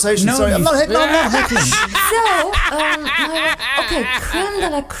having a conversation. No, sorry. I'm not heckling. So, okay, creme de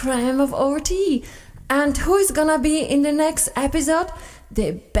la creme of RTE. And who is going to be in the next episode?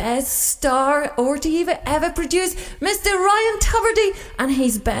 The best star RTE ever produced, Mr. Ryan Tuberty, and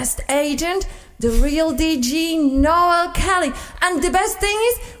his best agent, the real DG, Noel Kelly. And the best thing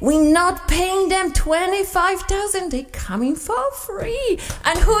is, we're not paying them $25,000. They're coming for free.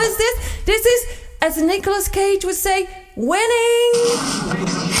 And who is this? This is, as Nicolas Cage would say, winning.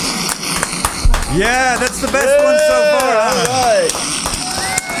 Yeah, that's the best one so far.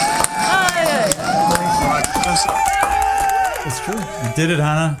 It's true. You did it,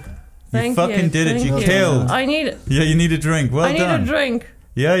 Hannah. Thank you fucking did it. You killed. I need it. Yeah, you need a drink. Well done. I need a drink.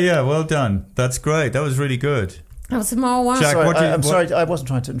 Yeah, well done. That's great. That was really good. Have some more wine. Jack, I'm sorry, I wasn't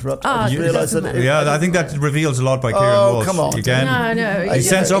trying to interrupt. I just realised that. I think that reveals a lot by Kieron Walsh. Come on. Again. No. He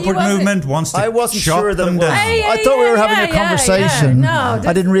sends upward movement, wants to I wasn't chop sure that them it was. down. I thought we were having a conversation. No,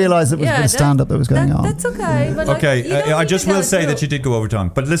 I didn't realise it was a bit of stand-up that was going on. That's okay. But Okay, I just will say that you did go over time.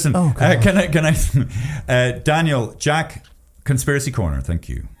 But listen, can I Daniel, Jack, Conspiracy Corner, thank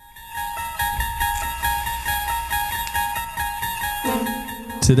you.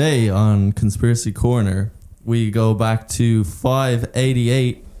 Today on Conspiracy Corner, we go back to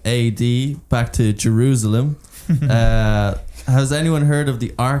 588 AD, back to Jerusalem. Has anyone heard of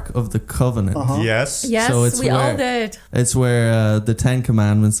the Ark of the Covenant? Yes. Yes, so we all did. It's where the 10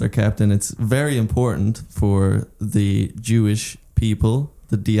 Commandments are kept, and it's very important for the Jewish people,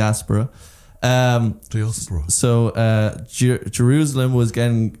 the diaspora. So Jerusalem was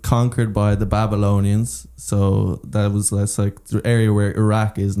getting conquered by the Babylonians, so that was less like the area where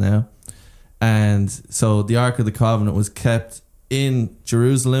Iraq is now. And so the Ark of the Covenant was kept in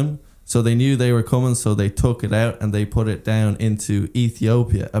Jerusalem, so they knew they were coming, so they took it out and they put it down into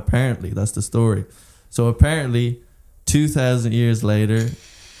Ethiopia. Apparently, that's the story. So apparently 2,000 years later,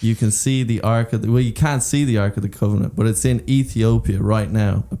 you can see the Ark of the... Well, you can't see the Ark of the Covenant, but it's in Ethiopia right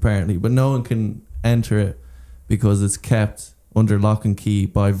now, apparently. But no one can enter it because it's kept under lock and key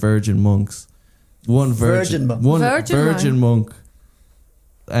by virgin monks. One virgin monk.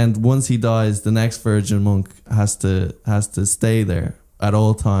 And once he dies, the next virgin monk has to stay there at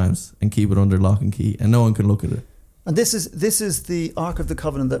all times and keep it under lock and key, and no one can look at it. And this is the Ark of the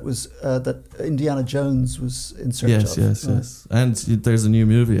Covenant that was that Indiana Jones was in search of. Yes. And there's a new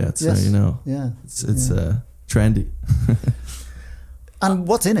movie out, so you know. Yeah. It's trendy. And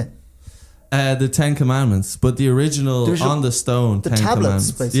what's in it? The 10 Commandments, but the original on the stone. The 10 tablets,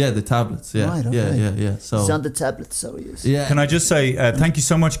 Commandments. basically. Yeah, the tablets. Yeah, right, okay. yeah. So it's on the tablets, so it is. Yeah. Can I just say thank you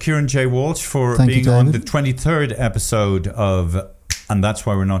so much, Kieron J Walsh, for being on the 23rd episode of And That's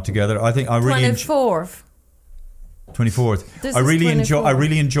Why We're Not Together. I think I really 24th. 24th. I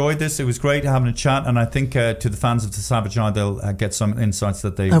really enjoyed this. It was great having a chat, and I think to the fans of the Savage Eye, they'll get some insights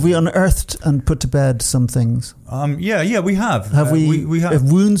that they have. We unearthed and put to bed some things. Yeah, we have. Have we have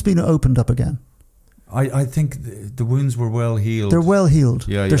wounds been opened up again? I think the wounds were well healed. They're well healed.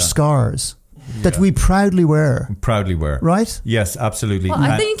 Yeah, they're scars that we proudly wear. Right? Yes, absolutely. Well,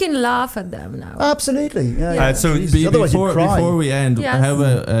 I think you can laugh at them now. Absolutely. Yeah. So otherwise you'd cry. Before we end, how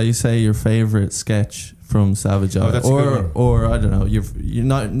about you say your favourite sketch from Savage Eye, or I don't know, you're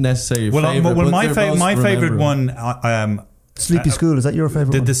not necessarily your favorite. Well, my favorite one. Sleepy School, is that your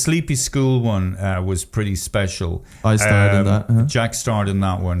favourite one? The Sleepy School one was pretty special. I starred in that. Uh-huh. Jack starred in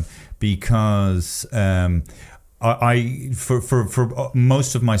that one because I for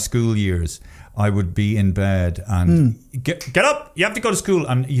most of my school years, I would be in bed and get up, you have to go to school,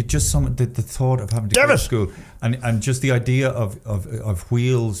 and you just the thought of having to go to school and just the idea of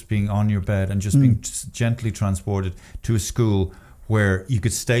wheels being on your bed and just being gently transported to a school where you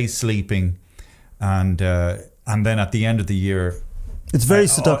could stay sleeping, and then at the end of the year, it's very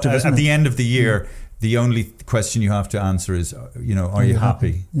seductive. At the end of the year, the only question you have to answer is, are you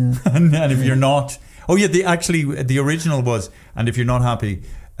happy? Yeah. and if you're not, the original was, and if you're not happy,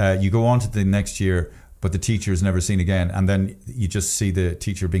 you go on to the next year, but the teacher is never seen again, and then you just see the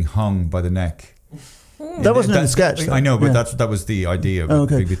teacher being hung by the neck. That wasn't in the sketch, though. I know, but that was the idea. Oh,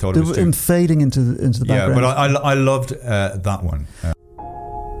 okay. We thought it was him fading into the background. Yeah, but I loved that one.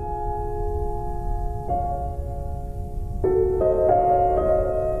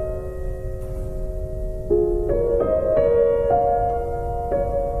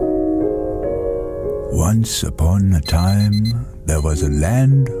 Once upon a time, there was a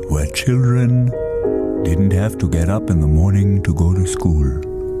land where children didn't have to get up in the morning to go to school.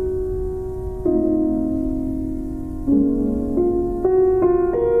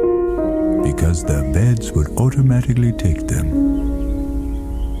 Because their beds would automatically take them.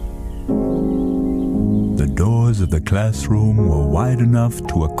 The doors of the classroom were wide enough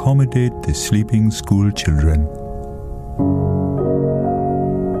to accommodate the sleeping school children.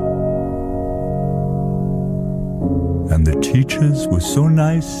 And the teachers were so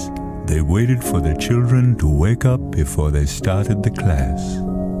nice, they waited for the children to wake up before they started the class.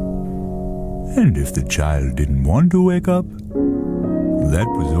 And if the child didn't want to wake up, that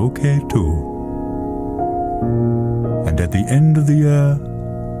was okay too. And at the end of the year,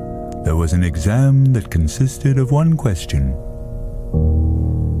 there was an exam that consisted of one question.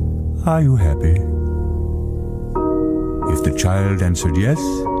 Are you happy? If the child answered yes,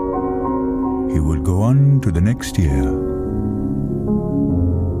 he would go on to the next year.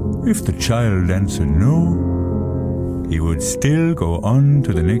 If the child answered no, he would still go on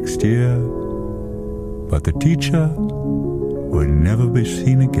to the next year, but the teacher would never be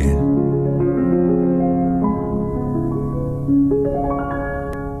seen again.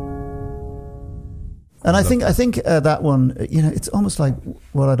 And I think that one, it's almost like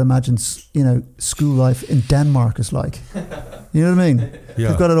what I'd imagine, school life in Denmark is like. You know what I mean? Yeah.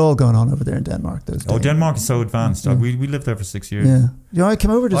 They've got it all going on over there in Denmark those days. Oh, Denmark is so advanced. Yeah. We lived there for 6 years. Yeah. I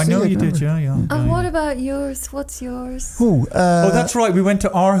came over to see I know it, you did, yeah. And what about yours? What's yours? Oh, that's right. We went to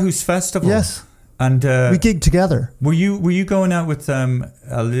Aarhus Festival. Yes. And we gigged together. Were you going out with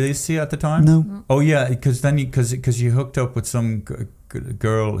Alicia at the time? No. Oh yeah, because you hooked up with some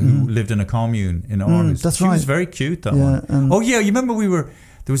girl who lived in a commune in Aarhus. That's she right. was very cute. That one. Oh yeah, you remember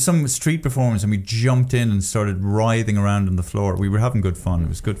there was some street performance and we jumped in and started writhing around on the floor. We were having good fun. It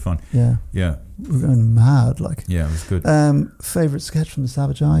was good fun. Yeah. Yeah. We were going mad, like. Yeah, it was good. Favorite sketch from the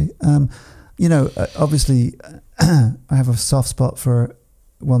Savage Eye. Obviously, I have a soft spot for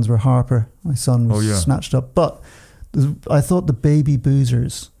ones where Harper, my son, was snatched up. But I thought the baby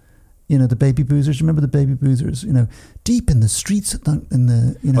boozers, the baby boozers. Remember the baby boozers? Deep in the streets, in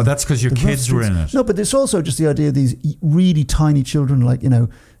the Oh, that's because your kids were in it. No, but there's also just the idea of these really tiny children, like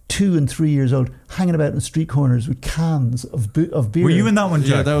 2 and 3 years old, hanging about in the street corners with cans of beer. Were you in that one,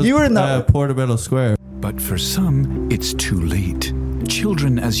 Jack? Yeah, that was, you were in that Portobello Square. But for some, it's too late.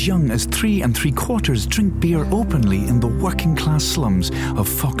 Children as young as 3 3/4 drink beer openly in the working class slums of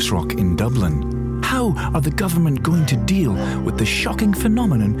Foxrock in Dublin. How are the government going to deal with the shocking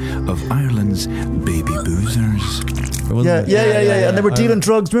phenomenon of Ireland's baby boozers? Yeah. And they were dealing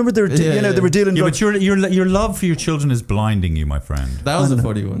drugs. Remember, they were dealing drugs. But your love for your children is blinding you, my friend. That was a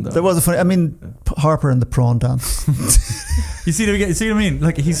funny one, though. That was a funny. I mean, Harper and the prawn dance. You see what I mean?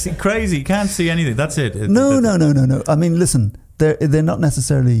 Like, he's crazy. He can't see anything. That's it. No. I mean, listen, they're not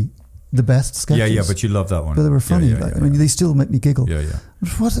necessarily the best sketches. Yeah, but you love that one. But they were funny. I mean, they still make me giggle. Yeah.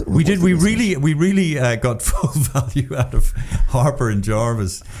 We really got full value out of Harper and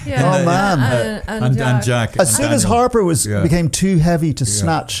Jarvis. Yeah. Oh man, and Jack. As soon as Harper became too heavy to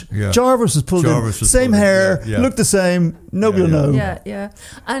snatch, Jarvis was pulled in. Same hair, looked the same. Nobody will know. Yeah.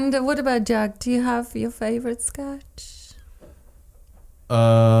 And what about Jack? Do you have your favorite sketch?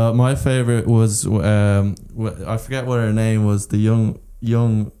 My favorite was I forget what her name was. The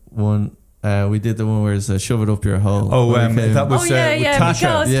young one. We did the one where it's shove it up your hole. Oh, that was with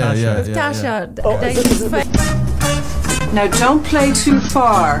Tasha. Tasha. Now don't play too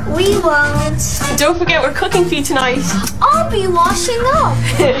far. We won't. Don't forget we're cooking for you tonight. I'll be washing up.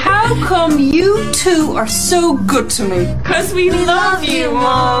 How come you two are so good to me? Because we love you,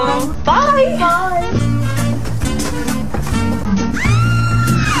 Mom. Bye. Bye.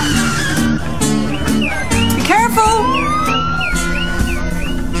 Be careful.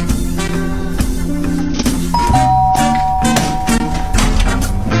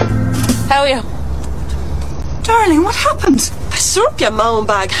 How are you? Darling, what happened? I saw up your mom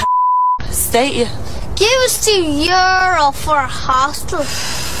bag. Stay you. Give us €2 for a hostel.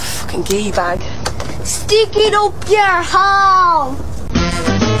 Fucking gay bag. Stick it up your hole.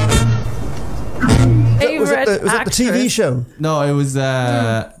 Was it the TV show? No, it was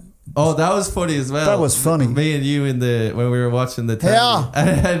Oh, that was funny as well. That was funny. Me and you when we were watching the telly. Yeah.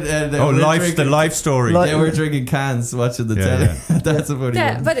 And the life story. They were drinking cans watching the telly. Yeah. That's a funny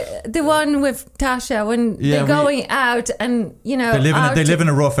one. But the one with Tasha, when they're going out and, you know... They live in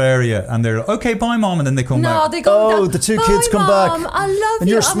a rough area and they're, okay, bye, Mom, and then they come back. No, they go the two kids come Mom, back. I love and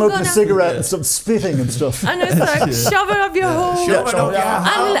you. you're smoking a cigarette and some spitting and stuff. And it's like, shove it up your hole. Shove it up your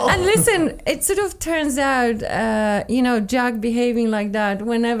hole. And listen, it sort of turns out, Jack behaving like that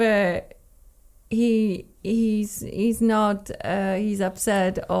whenever he's not he's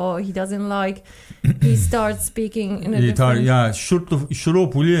upset or he doesn't like, he starts speaking in a different... Shut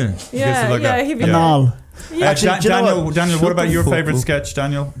up, will you? He'd be Daniel, what about your favourite sketch,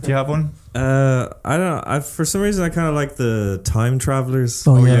 Daniel? Do you have one? I don't know. For some reason, I kind of like the time travelers.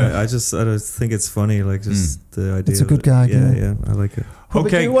 Oh yeah. I just think it's funny, like just the idea. It's a good gag. Yeah, I like it.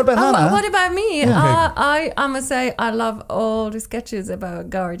 Okay. What about Hannah? What about me? Yeah. I must say I love all the sketches about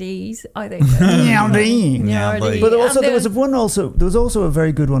Gardays. I think. Gardaí. But also there was also a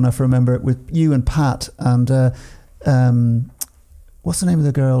very good one, if I remember, with you and Pat and what's the name of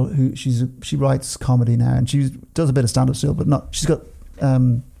the girl who she writes comedy now and she does a bit of stand up still, but not. She's got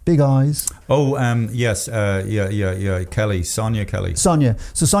big eyes. Oh, yes, Kelly, Sonia Kelly. Sonia.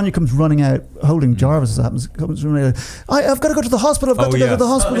 So Sonia comes running out, holding Jarvis as it happens. Comes running out. I've got to go to the hospital. I've got to go to the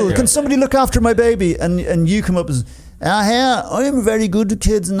hospital. Can somebody look after my baby? And you come up as, I am very good to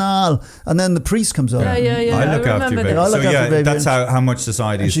kids and all. And then the priest comes up. Yeah. I look after your baby. I look after your baby. That's how much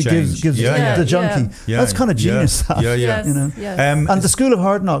society has changed. Gives the junkie. Yeah. That's kind of genius. Yeah. Yes, you know? yes. And the School of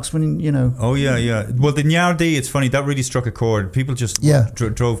Hard Knocks, when you know. Oh yeah. Well, the Nyardi, it's funny, that really struck a chord. People just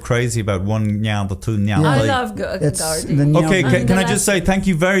drove crazy about one Nyardi, two Nyardi. I love Gardaí. Okay, can I just say thank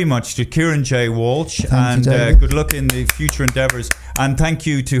you very much to Kieron J Walsh and good luck in the future endeavours. And thank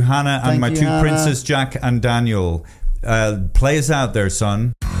you to Hannah and my two princes, Jack and Daniel. Play us out there,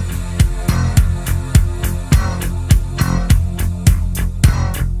 son.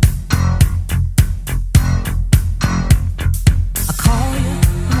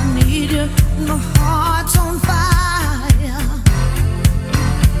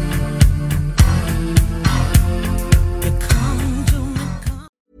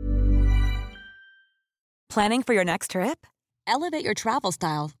 Planning for your next trip? Elevate your travel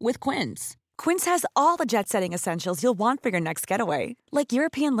style with Quince. Quince has all the jet-setting essentials you'll want for your next getaway, like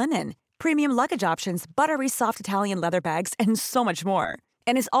European linen, premium luggage options, buttery soft Italian leather bags, and so much more.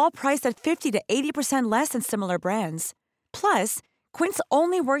 And is all priced at 50 to 80% less than similar brands. Plus, Quince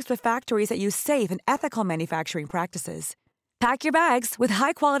only works with factories that use safe and ethical manufacturing practices. Pack your bags with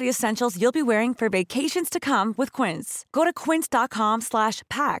high-quality essentials you'll be wearing for vacations to come with Quince. Go to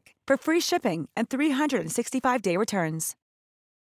quince.com/pack for free shipping and 365-day returns.